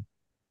often.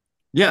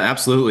 Yeah,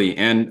 absolutely.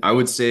 And I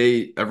would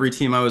say every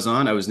team I was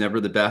on, I was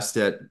never the best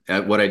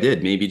at what I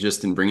did, maybe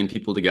just in bringing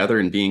people together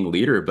and being a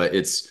leader, but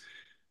it's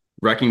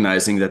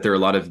recognizing that there are a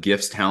lot of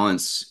gifts,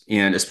 talents,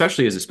 and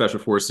especially as a special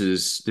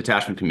forces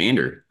detachment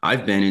commander,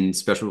 I've been in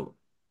special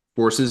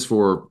forces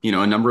for,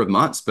 a number of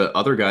months, but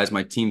other guys,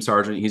 my team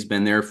sergeant, he's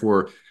been there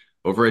for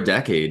over a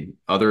decade.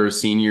 Other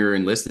senior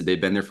enlisted, they've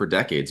been there for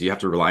decades. You have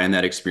to rely on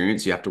that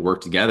experience. You have to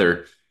work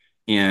together.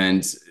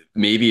 And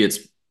maybe it's,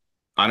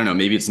 I don't know,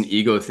 maybe it's an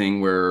ego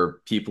thing where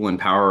people in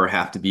power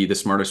have to be the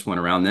smartest one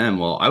around them.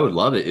 Well, I would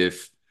love it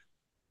if,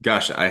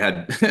 gosh, I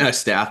had a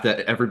staff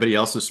that everybody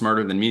else was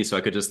smarter than me, so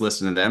I could just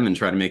listen to them and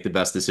try to make the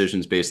best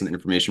decisions based on the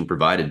information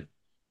provided.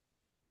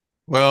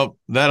 Well,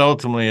 that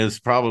ultimately is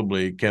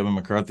probably Kevin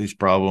McCarthy's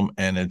problem,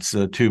 and it's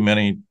too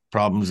many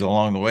problems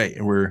along the way.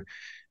 Where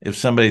if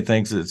somebody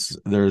thinks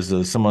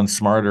there's someone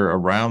smarter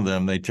around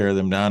them, they tear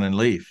them down and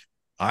leave.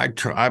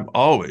 I've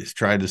always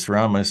tried to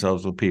surround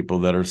myself with people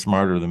that are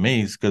smarter than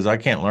me because I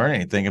can't learn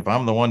anything if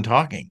I'm the one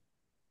talking.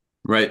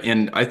 Right,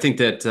 and I think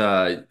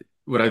that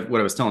what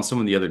I was telling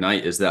someone the other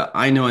night is that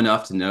I know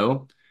enough to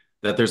know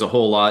that there's a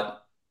whole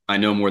lot I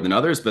know more than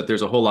others, but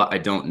there's a whole lot I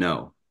don't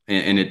know.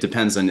 And it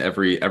depends on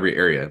every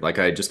area. Like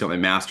I just got my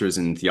master's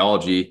in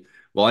theology.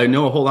 Well, I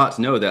know a whole lot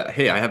to know that,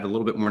 hey, I have a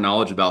little bit more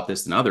knowledge about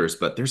this than others,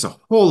 but there's a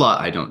whole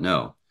lot I don't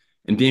know.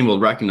 And being able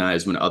to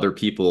recognize when other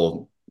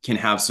people can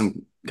have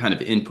some kind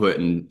of input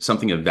and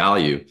something of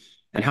value.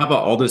 And how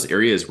about all those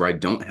areas where I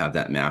don't have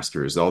that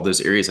master's, all those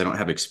areas I don't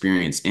have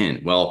experience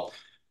in? Well,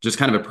 just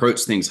kind of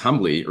approach things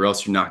humbly, or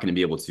else you're not going to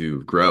be able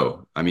to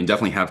grow. I mean,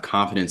 definitely have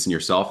confidence in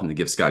yourself and the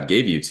gifts God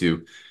gave you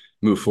to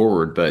move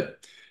forward. But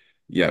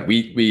yeah,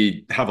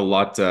 we have a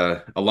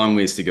long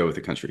ways to go with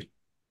the country.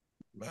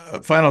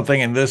 Final thing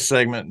in this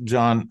segment,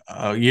 John,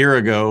 a year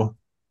ago,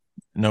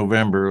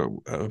 November,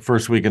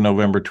 first week of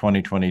November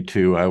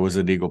 2022, I was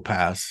at Eagle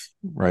Pass,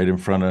 right in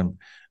front of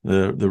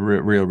the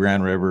Rio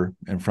Grande River,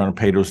 in front of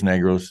Pedros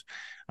Negros.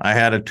 I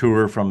had a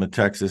tour from the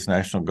Texas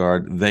National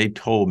Guard. They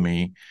told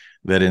me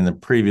that in the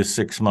previous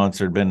 6 months,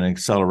 there had been an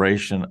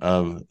acceleration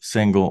of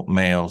single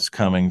males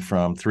coming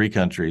from 3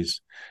 countries,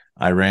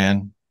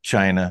 Iran,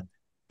 China,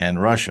 and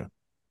Russia.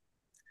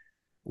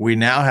 We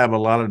now have a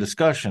lot of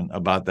discussion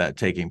about that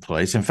taking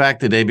place. In fact,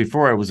 the day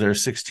before I was there,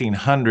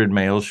 1,600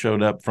 males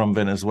showed up from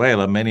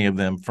Venezuela, many of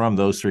them from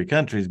those 3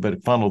 countries, but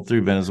it funneled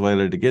through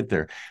Venezuela to get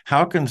there.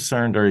 How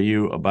concerned are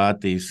you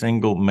about these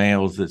single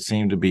males that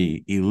seem to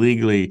be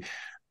illegally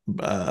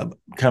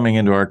coming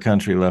into our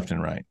country left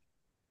and right?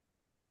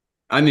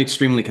 I'm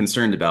extremely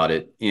concerned about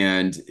it,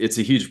 and it's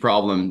a huge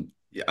problem.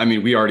 I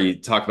mean, we already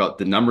talked about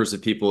the numbers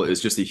of people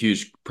is just a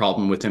huge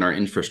problem within our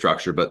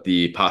infrastructure, but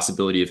the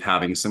possibility of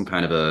having some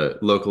kind of a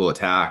local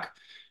attack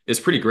is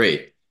pretty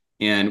great.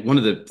 And one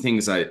of the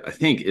things I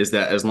think is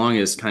that as long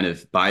as kind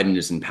of Biden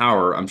is in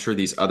power, I'm sure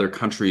these other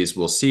countries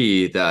will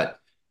see that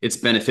it's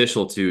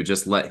beneficial to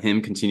just let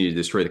him continue to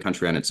destroy the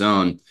country on its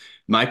own.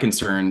 My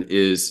concern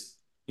is,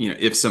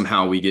 if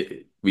somehow we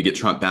get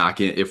Trump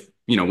back in,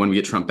 when we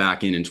get Trump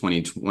back in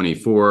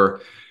 2024,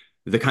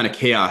 the kind of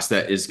chaos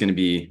that is going to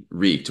be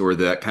wreaked, or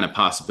that kind of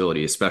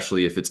possibility,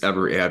 especially if it's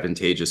ever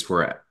advantageous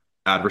for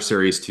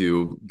adversaries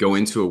to go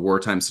into a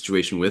wartime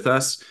situation with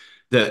us,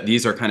 that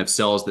these are kind of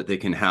cells that they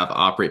can have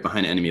operate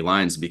behind enemy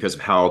lines. Because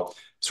of how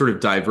sort of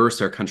diverse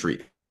our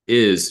country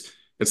is,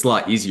 it's a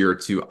lot easier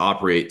to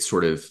operate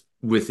sort of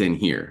within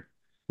here.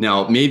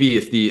 Now, maybe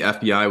if the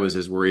FBI was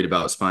as worried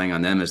about spying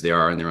on them as they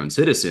are on their own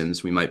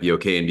citizens, we might be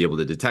okay and be able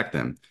to detect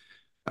them.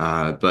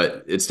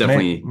 But it's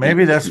definitely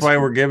maybe that's why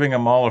we're giving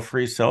them all a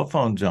free cell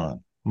phone,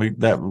 John.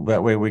 That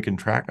way we can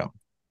track them.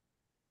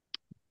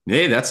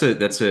 Hey, that's a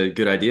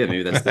good idea.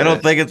 Maybe that's. I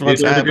don't think it's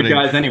what's happening,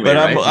 guys anyway, but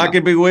right? I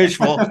could be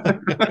wishful.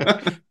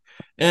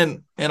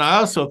 and I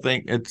also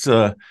think it's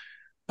a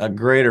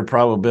greater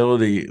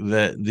probability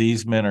that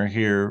these men are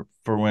here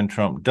for when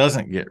Trump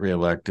doesn't get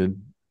reelected,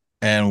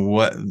 and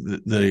what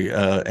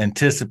the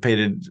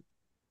anticipated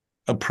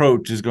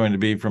approach is going to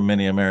be from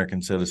many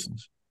American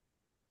citizens.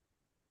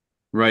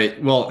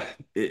 Right. Well,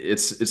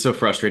 it's so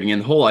frustrating.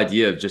 And the whole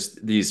idea of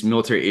just these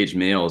military age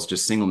males,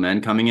 just single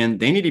men coming in,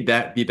 they need to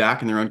be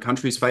back in their own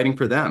countries fighting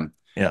for them.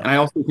 Yeah. And I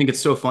also think it's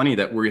so funny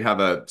that we have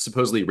a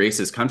supposedly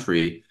racist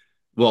country.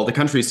 Well, the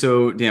country is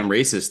so damn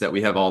racist that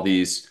we have all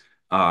these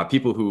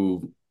people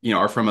who,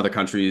 are from other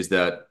countries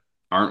that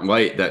aren't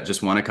white that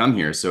just want to come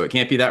here. So it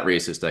can't be that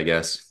racist, I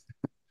guess.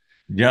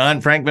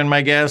 John Frankman,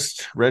 my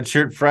guest, Red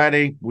Shirt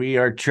Friday. We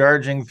are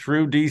charging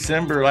through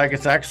December like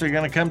it's actually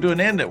going to come to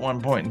an end at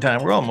one point in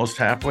time. We're almost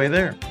halfway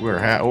there.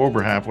 We're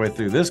over halfway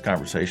through this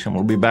conversation.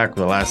 We'll be back with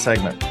the last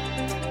segment.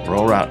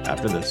 Roll Route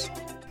after this.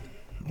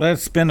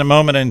 Let's spend a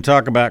moment and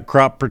talk about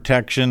crop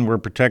protection. We're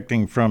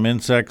protecting from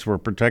insects. We're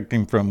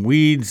protecting from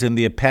weeds, and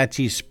the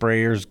Apache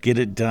sprayers get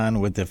it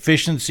done with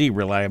efficiency,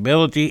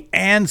 reliability,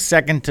 and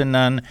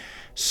second-to-none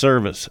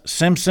service.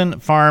 Simpson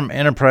Farm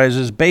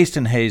Enterprises, based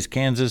in Hays,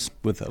 Kansas,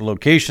 with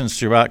locations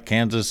throughout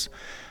Kansas,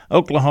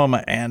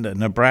 Oklahoma, and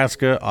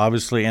Nebraska,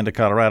 obviously, and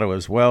Colorado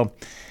as well.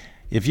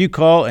 If you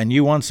call and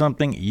you want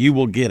something, you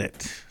will get it.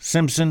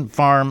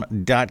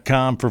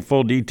 SimpsonFarm.com for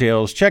full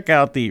details. Check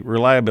out the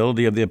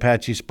reliability of the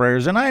Apache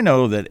sprayers. And I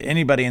know that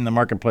anybody in the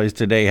marketplace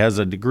today has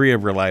a degree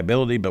of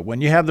reliability, but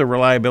when you have the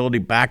reliability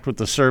backed with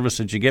the service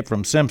that you get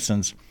from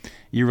Simpson's,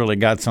 you really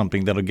got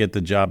something that'll get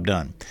the job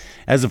done.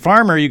 As a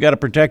farmer, you got to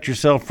protect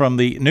yourself from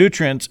the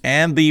nutrients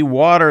and the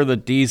water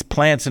that these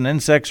plants and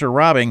insects are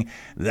robbing.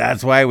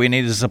 That's why we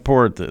need to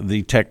support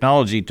the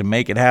technology to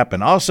make it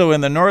happen. Also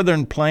in the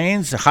northern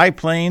plains, High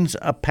Plains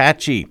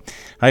Apache.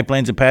 High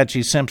Plains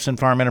Apache Simpson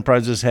Farm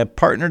Enterprises have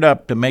partnered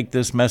up to make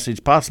this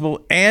message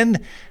possible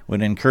and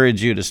would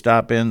encourage you to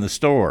stop in the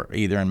store,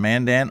 either in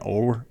Mandan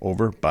or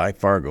over by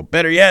Fargo.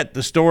 Better yet,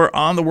 the store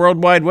on the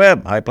World Wide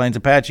Web,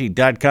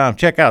 highplainsapache.com.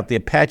 Check out the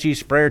Apache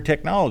sprayer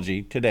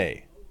technology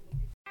today.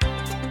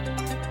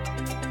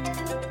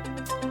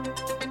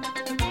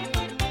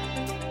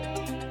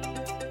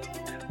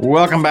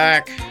 Welcome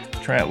back.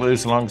 Trent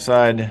Luce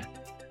alongside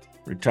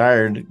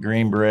retired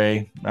Green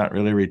Beret. Not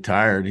really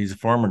retired. He's a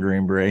former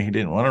Green Beret. He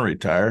didn't want to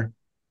retire.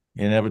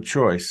 He didn't have a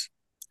choice.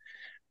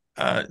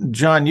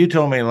 John, you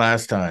told me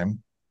last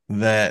time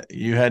that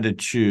you had to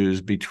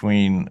choose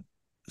between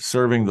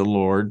serving the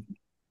Lord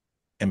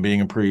and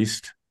being a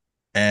priest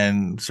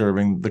and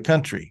serving the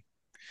country.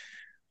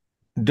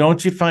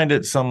 Don't you find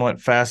it somewhat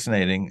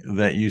fascinating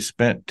that you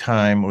spent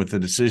time with the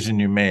decision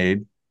you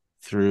made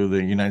through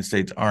the United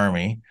States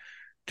Army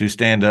to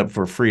stand up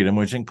for freedom,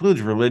 which includes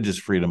religious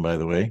freedom, by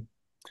the way,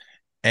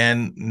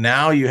 and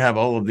now you have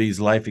all of these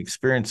life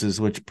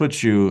experiences, which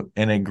puts you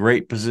in a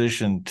great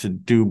position to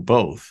do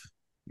both?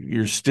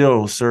 You're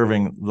still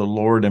serving the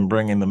Lord and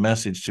bringing the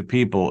message to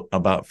people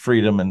about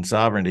freedom and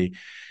sovereignty,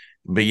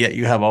 but yet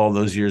you have all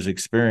those years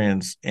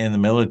experience in the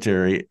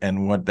military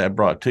and what that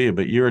brought to you.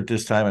 But you're at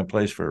this time and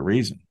place for a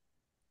reason.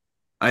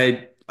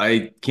 I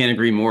can't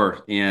agree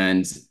more.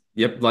 And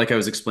yep, like I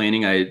was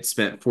explaining, I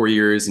spent 4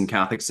 years in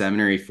Catholic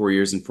seminary, 4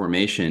 years in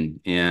formation.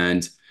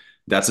 And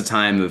that's a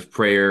time of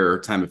prayer,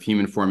 time of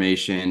human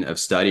formation, of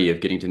study,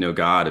 of getting to know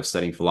God, of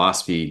studying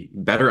philosophy,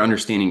 better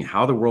understanding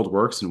how the world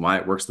works and why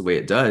it works the way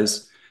it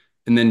does.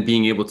 And then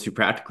being able to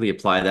practically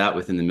apply that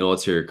within the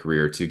military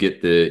career to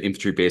get the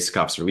infantry basic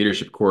officer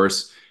leadership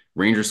course,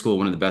 Ranger School,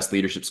 one of the best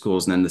leadership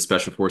schools, and then the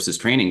Special Forces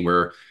training,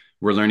 where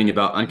we're learning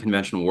about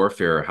unconventional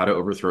warfare, how to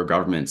overthrow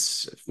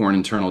governments, foreign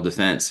internal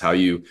defense, how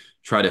you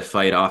try to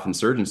fight off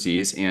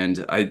insurgencies.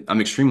 And I'm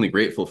extremely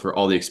grateful for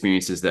all the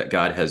experiences that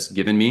God has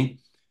given me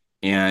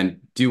and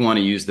do want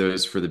to use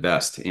those for the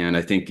best. And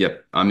I think,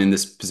 yep, I'm in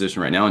this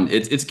position right now, and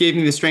it's gave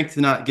me the strength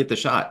to not get the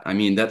shot. I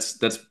mean, that's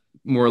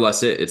more or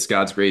less it. It's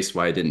God's grace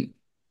why I didn't.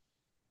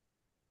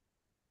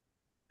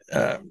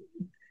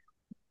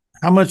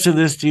 How much of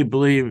this do you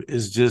believe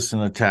is just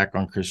an attack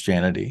on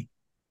Christianity?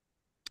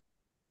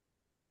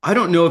 I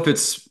don't know if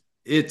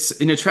it's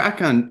an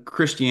attack on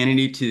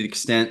Christianity to the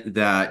extent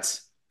that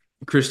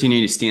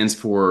Christianity stands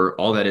for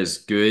all that is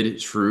good,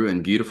 true,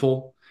 and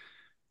beautiful.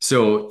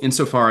 So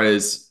insofar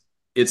as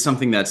it's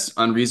something that's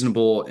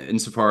unreasonable,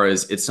 insofar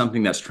as it's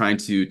something that's trying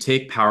to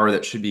take power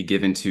that should be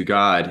given to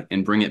God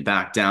and bring it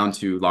back down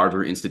to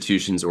larger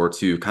institutions or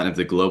to kind of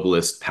the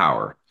globalist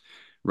power,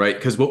 right?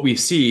 Because what we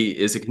see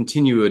is a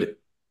continued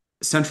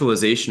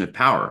centralization of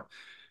power.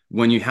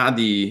 When you had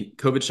the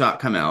COVID shot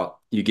come out,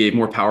 you gave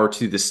more power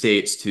to the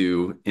states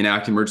to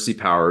enact emergency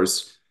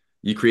powers.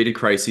 You created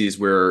crises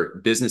where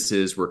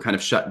businesses were kind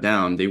of shut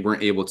down. They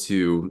weren't able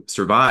to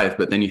survive.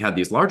 But then you had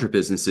these larger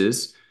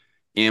businesses,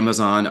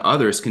 Amazon,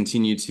 others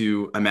continue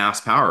to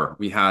amass power.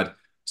 We had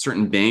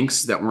certain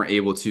banks that weren't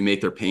able to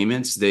make their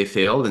payments. They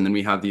failed. And then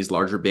we have these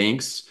larger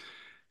banks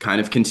kind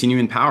of continue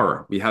in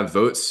power. We have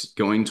votes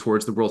going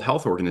towards the World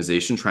Health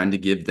Organization, trying to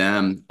give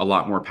them a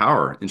lot more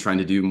power and trying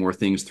to do more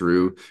things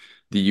through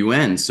the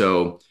UN.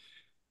 So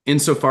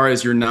insofar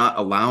as you're not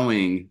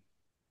allowing,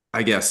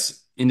 I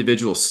guess,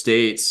 individual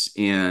states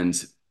and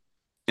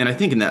I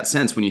think in that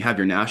sense, when you have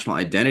your national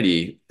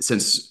identity,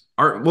 since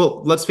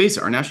let's face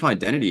it, our national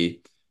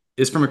identity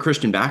is from a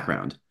Christian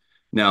background.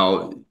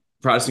 Now,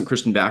 Protestant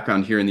Christian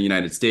background here in the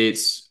United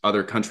States,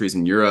 other countries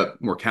in Europe,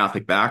 more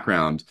Catholic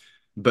background,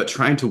 but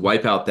trying to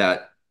wipe out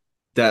that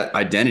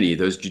identity,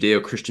 those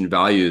Judeo-Christian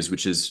values,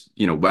 which is,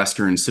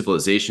 Western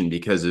civilization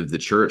because of the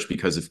church,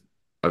 because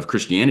of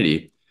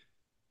Christianity.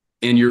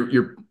 And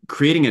you're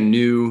creating a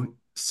new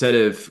set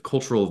of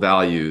cultural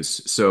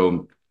values.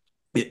 So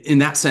in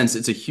that sense,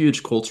 it's a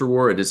huge culture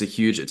war. It is a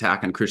huge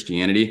attack on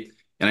Christianity.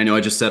 And I know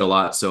I just said a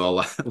lot, so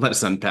I'll let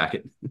us unpack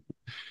it.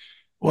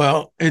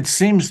 Well, it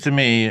seems to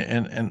me,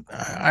 and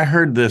I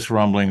heard this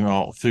rumbling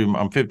all through,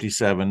 I'm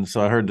 57, so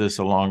I heard this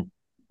along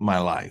my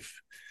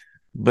life,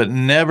 but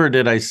never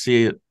did I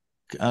see it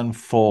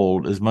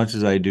unfold as much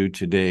as I do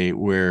today,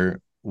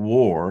 where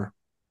war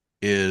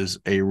is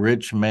a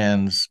rich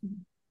man's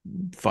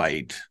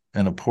fight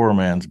and a poor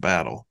man's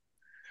battle.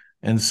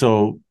 And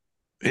so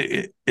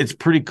it's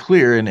pretty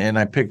clear, and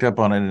I picked up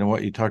on it in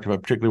what you talked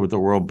about, particularly with the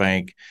World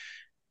Bank.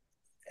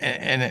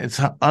 And it's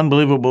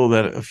unbelievable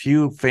that a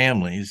few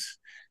families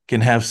can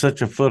have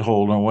such a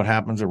foothold on what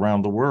happens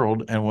around the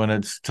world. And when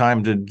it's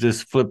time to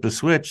just flip the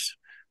switch,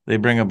 they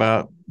bring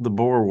about the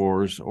Boer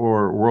Wars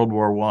or World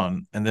War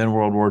I, and then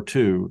World War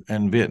II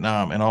and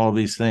Vietnam and all of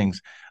these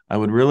things. I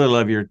would really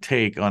love your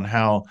take on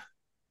how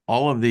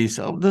all of these,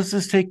 let's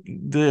just take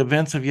the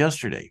events of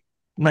yesterday,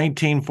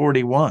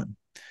 1941.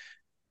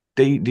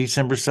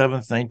 December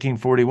 7th,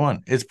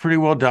 1941. It's pretty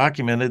well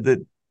documented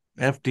that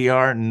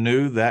FDR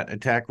knew that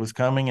attack was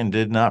coming and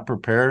did not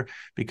prepare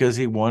because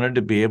he wanted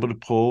to be able to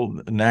pull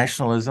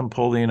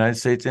the United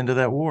States into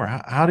that war.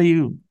 How do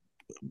you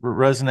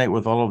resonate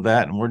with all of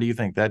that, and where do you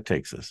think that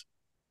takes us?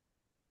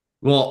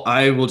 Well,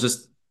 I will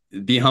just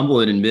be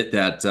humble and admit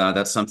that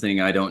that's something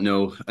I don't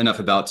know enough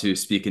about to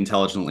speak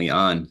intelligently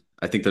on.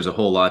 I think there's a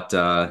whole lot,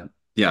 that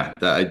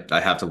I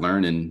have to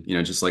learn, and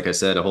just like I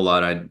said, a whole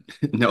lot I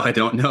know I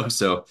don't know.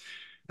 So,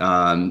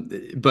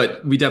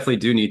 but we definitely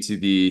do need to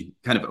be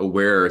kind of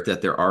aware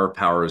that there are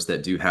powers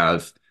that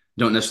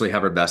don't necessarily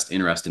have our best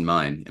interest in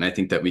mind, and I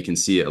think that we can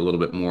see it a little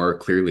bit more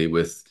clearly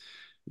with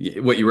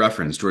what you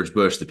referenced, George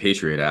Bush, the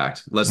Patriot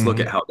Act. Let's look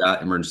at how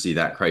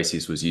that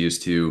crisis was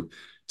used to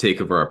take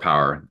over our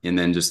power. And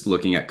then just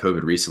looking at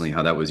COVID recently,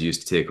 how that was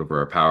used to take over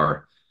our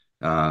power.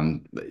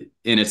 And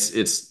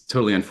it's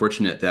totally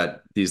unfortunate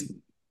that these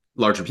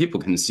larger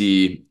people can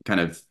see kind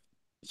of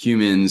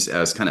humans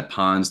as kind of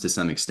pawns to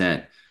some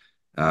extent,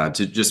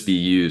 to just be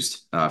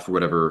used for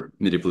whatever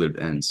manipulative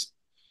ends.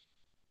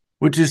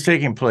 Which is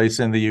taking place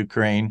in the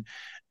Ukraine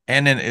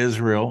and in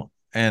Israel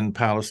and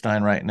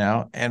Palestine right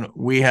now. And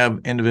we have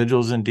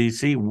individuals in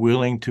DC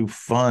willing to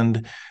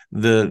fund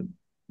the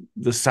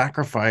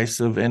sacrifice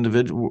of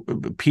individual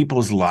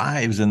people's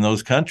lives in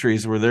those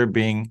countries where they're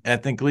being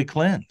ethnically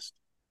cleansed.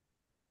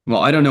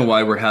 Well, I don't know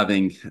why we're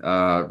having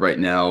right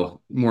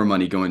now more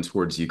money going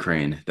towards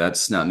Ukraine.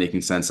 That's not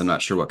making sense. I'm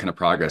not sure what kind of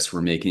progress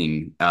we're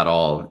making at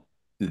all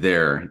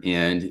there.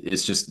 And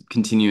it's just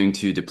continuing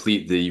to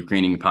deplete the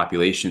Ukrainian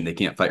population. They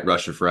can't fight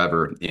Russia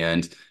forever.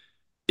 And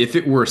if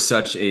it were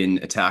such an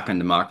attack on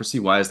democracy,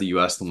 why is the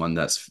US the one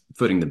that's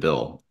footing the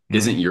bill?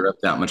 Isn't Europe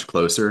that much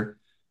closer?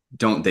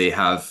 Don't they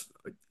have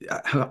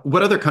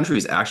what other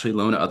countries actually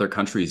loan other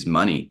countries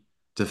money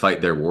to fight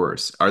their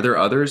wars? Are there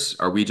others?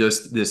 Are we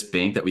just this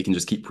bank that we can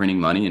just keep printing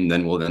money and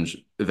then we'll then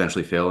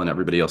eventually fail and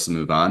everybody else will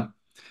move on?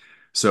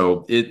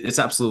 So it's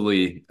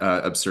absolutely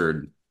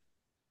absurd.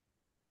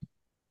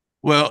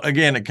 Well,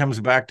 again, it comes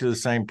back to the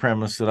same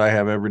premise that I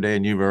have every day,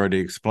 and you've already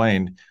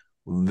explained.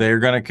 They're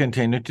going to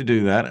continue to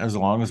do that as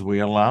long as we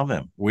allow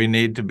them. We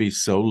need to be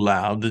so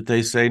loud that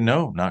they say,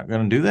 no, not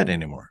going to do that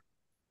anymore.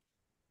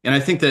 And I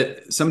think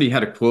that somebody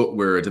had a quote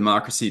where a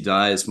democracy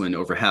dies when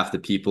over half the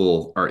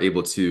people are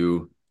able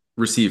to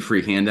receive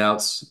free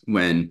handouts,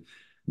 when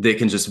they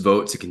can just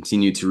vote to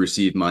continue to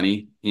receive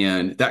money.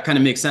 And that kind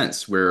of makes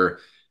sense, where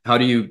how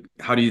do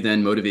you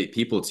then motivate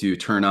people to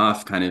turn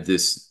off kind of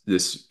this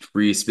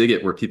free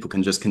spigot where people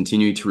can just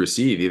continue to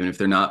receive, even if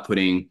they're not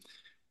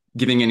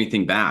giving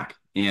anything back?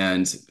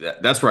 And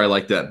that's where I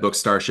like that book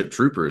Starship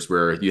Troopers,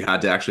 where you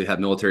had to actually have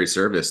military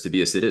service to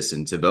be a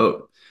citizen to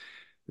vote.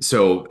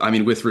 So, I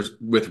mean,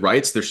 with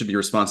rights, there should be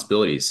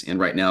responsibilities. And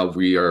right now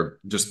we are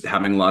just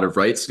having a lot of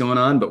rights going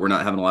on, but we're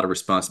not having a lot of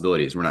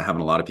responsibilities. We're not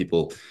having a lot of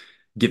people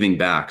giving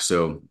back.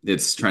 So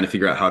it's trying to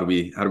figure out how do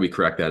we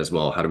correct that as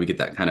well? How do we get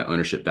that kind of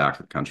ownership back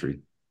to the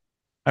country?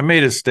 I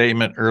made a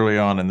statement early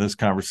on in this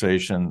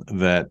conversation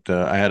that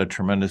I had a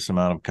tremendous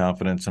amount of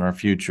confidence in our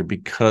future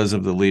because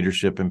of the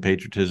leadership and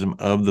patriotism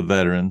of the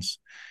veterans.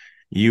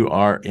 You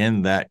are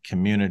in that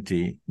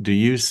community. Do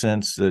you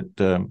sense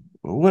that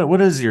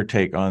what is your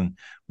take on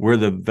where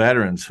the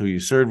veterans who you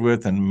served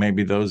with, and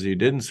maybe those you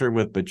didn't serve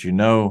with, but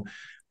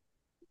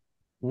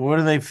what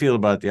do they feel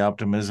about the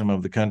optimism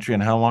of the country,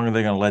 and how long are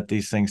they going to let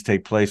these things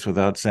take place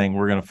without saying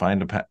we're going to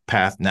find a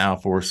path now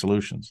for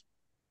solutions?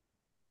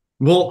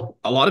 Well,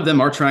 a lot of them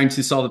are trying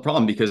to solve the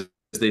problem because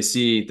they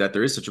see that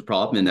there is such a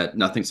problem and that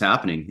nothing's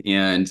happening.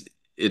 And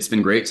it's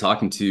been great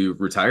talking to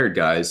retired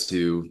guys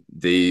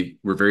they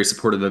were very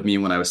supportive of me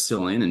when I was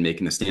still in and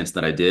making the stance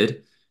that I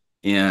did.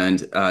 And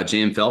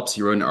J.M. Phelps,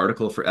 he wrote an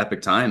article for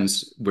Epic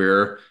Times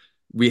where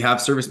we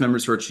have service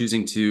members who are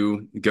choosing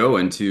to go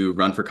and to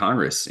run for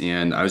Congress.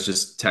 And I was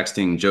just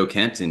texting Joe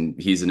Kent, and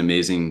he's an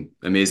amazing,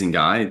 amazing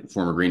guy,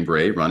 former Green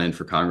Beret, running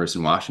for Congress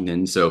in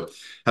Washington. So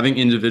having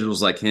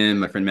individuals like him,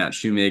 my friend Matt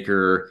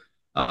Shoemaker,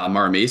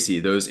 Mara Macy,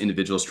 those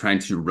individuals trying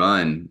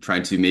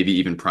to maybe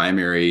even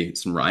primary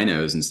some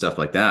rhinos and stuff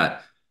like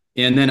that.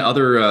 And then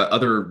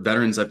other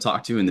veterans I've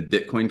talked to in the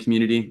Bitcoin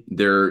community,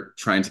 they're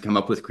trying to come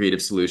up with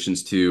creative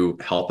solutions to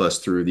help us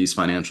through these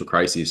financial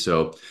crises.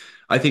 So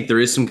I think there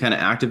is some kind of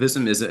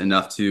activism. Is it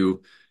enough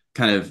to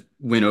kind of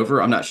win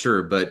over? I'm not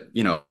sure, but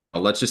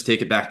let's just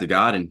take it back to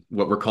God. And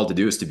what we're called to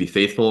do is to be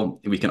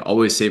faithful. We can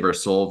always save our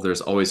soul.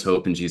 There's always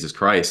hope in Jesus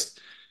Christ.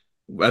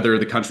 Whether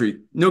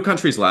no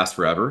countries last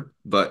forever,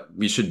 but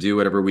we should do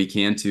whatever we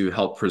can to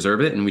help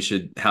preserve it. And we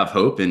should have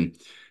hope and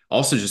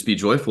also just be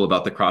joyful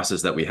about the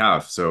crosses that we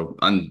have. So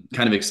I'm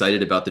kind of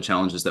excited about the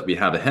challenges that we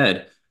have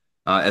ahead,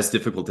 as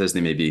difficult as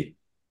they may be.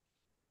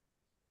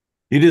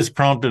 You just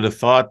prompted a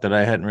thought that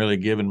I hadn't really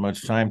given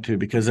much time to,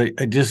 because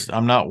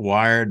I'm not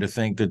wired to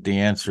think that the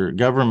answer,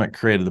 government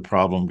created the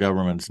problem,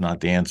 government's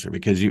not the answer,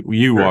 because you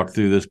sure. Walked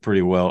through this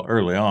pretty well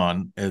early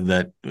on,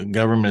 that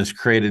government has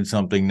created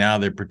something. Now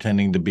they're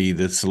pretending to be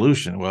the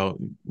solution. Well,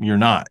 you're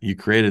not. You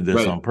created this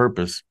right on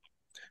purpose.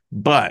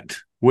 But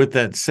with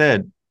that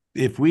said,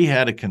 if we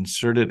had a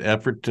concerted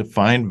effort to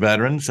find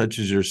veterans such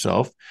as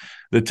yourself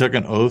that took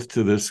an oath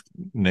to this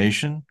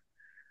nation,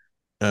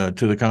 to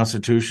the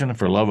Constitution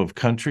for love of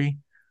country,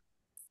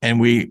 and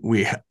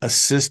we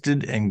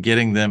assisted in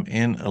getting them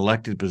in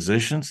elected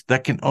positions,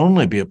 that can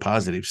only be a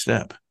positive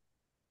step.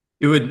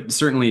 It would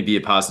certainly be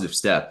a positive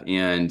step.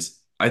 And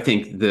I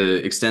think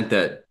the extent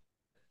that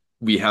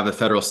we have a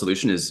federal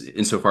solution is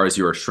insofar as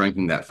you are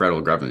shrinking that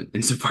federal government,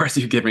 insofar as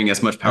you're giving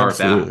as much power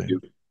back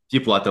to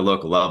people at the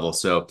local level.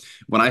 So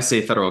when I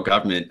say federal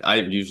government, I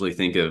usually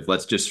think of,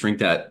 let's just shrink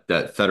that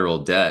federal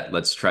debt.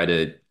 Let's try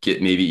to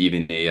get maybe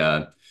even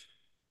a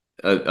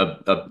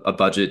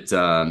budget,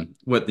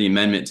 what the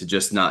amendment to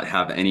just not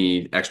have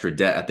any extra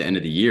debt at the end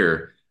of the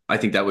year. I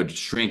think that would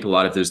shrink a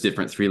lot of those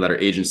different 3-letter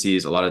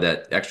agencies, a lot of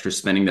that extra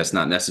spending that's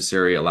not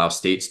necessary, allow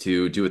states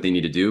to do what they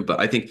need to do. But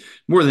I think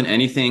more than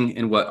anything,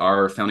 in what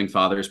our founding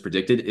fathers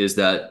predicted, is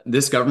that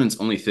this government's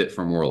only fit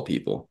for moral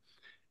people.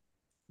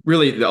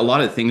 Really, a lot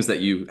of things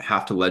that you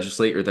have to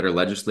legislate or that are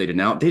legislated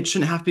now, they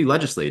shouldn't have to be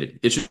legislated.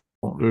 It should.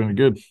 Doing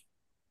good.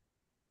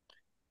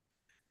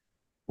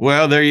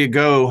 Well, there you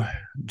go,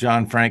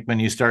 John Frankman.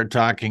 You start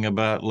talking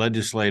about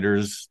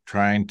legislators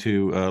trying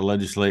to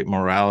legislate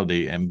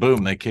morality, and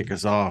boom, they kick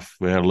us off.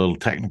 We had a little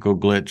technical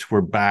glitch. We're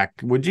back.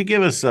 Would you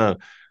give us a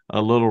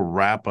little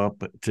wrap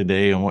up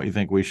today on what you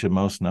think we should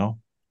most know?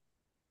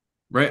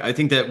 Right. I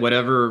think that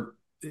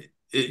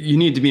you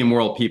need to be a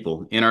moral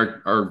people. And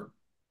our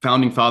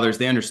founding fathers,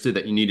 they understood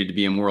that you needed to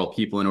be a moral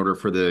people in order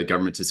for the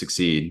government to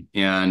succeed.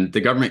 And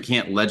the government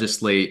can't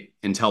legislate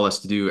and tell us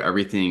to do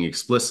everything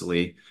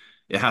explicitly.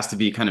 It has to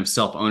be kind of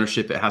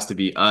self-ownership. It has to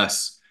be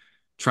us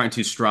trying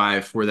to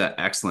strive for that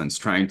excellence,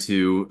 trying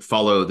to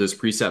follow those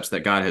precepts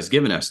that God has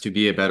given us to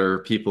be a better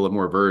people, a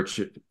more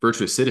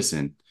virtuous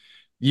citizen.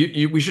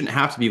 We shouldn't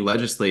have to be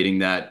legislating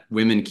that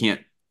women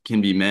can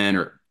be men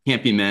or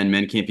can't be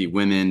men can't be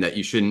women, that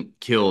you shouldn't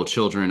kill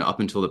children up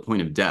until the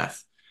point of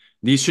death.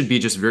 These should be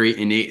just very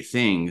innate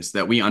things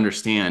that we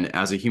understand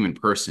as a human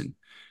person,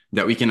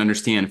 that we can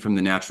understand from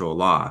the natural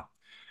law.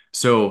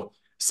 So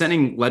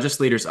sending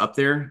legislators up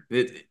there,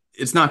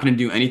 it's not going to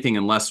do anything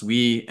unless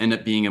we end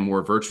up being a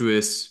more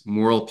virtuous,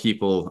 moral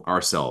people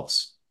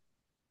ourselves.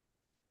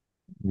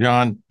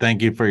 John,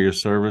 thank you for your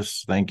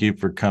service. Thank you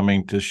for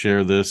coming to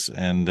share this.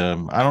 And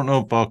I don't know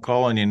if I'll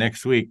call on you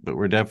next week, but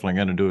we're definitely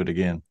going to do it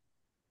again.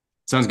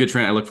 Sounds good,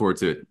 Trent. I look forward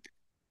to it.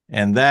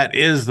 And that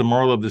is the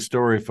moral of the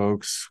story,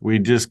 folks. We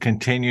just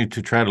continue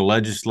to try to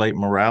legislate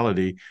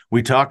morality.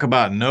 We talk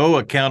about no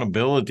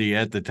accountability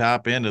at the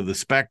top end of the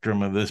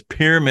spectrum of this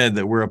pyramid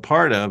that we're a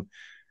part of.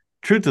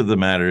 Truth of the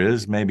matter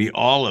is, maybe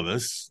all of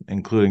us,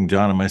 including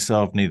John and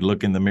myself, need to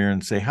look in the mirror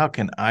and say, how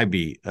can I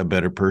be a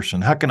better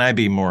person? How can I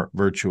be more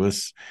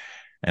virtuous?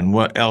 And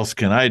what else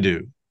can I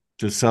do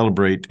to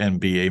celebrate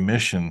and be a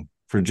mission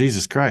for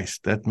Jesus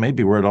Christ? That may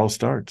be where it all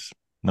starts.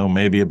 No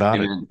maybe about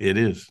Amen. it. It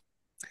is.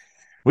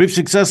 We've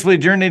successfully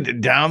journeyed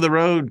down the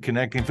road,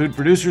 connecting food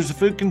producers to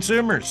food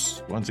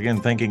consumers. Once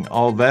again, thanking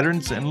all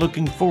veterans and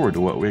looking forward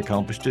to what we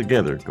accomplish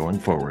together going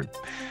forward.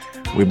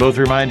 We both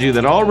remind you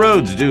that all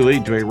roads do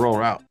lead to a rural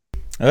route.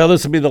 Well,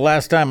 this will be the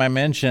last time I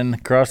mention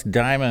Cross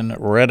Diamond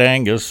Red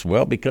Angus,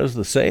 well, because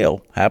the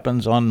sale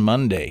happens on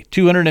Monday.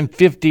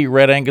 250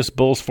 Red Angus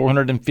bulls,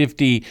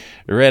 450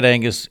 Red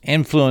Angus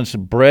influenced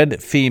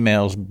bred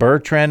females,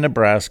 Bertrand,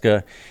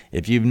 Nebraska.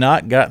 If you've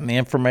not gotten the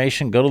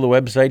information, go to the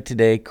website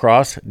today,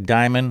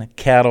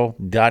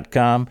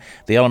 crossdiamondcattle.com.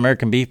 The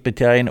All-American Beef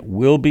Battalion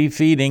will be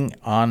feeding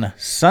on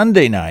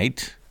Sunday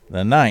night,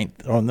 the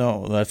 9th. Oh,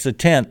 no, that's the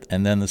 10th.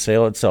 And then the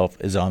sale itself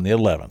is on the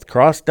 11th.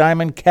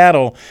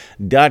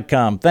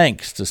 CrossDiamondCattle.com.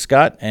 Thanks to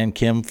Scott and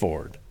Kim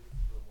Ford.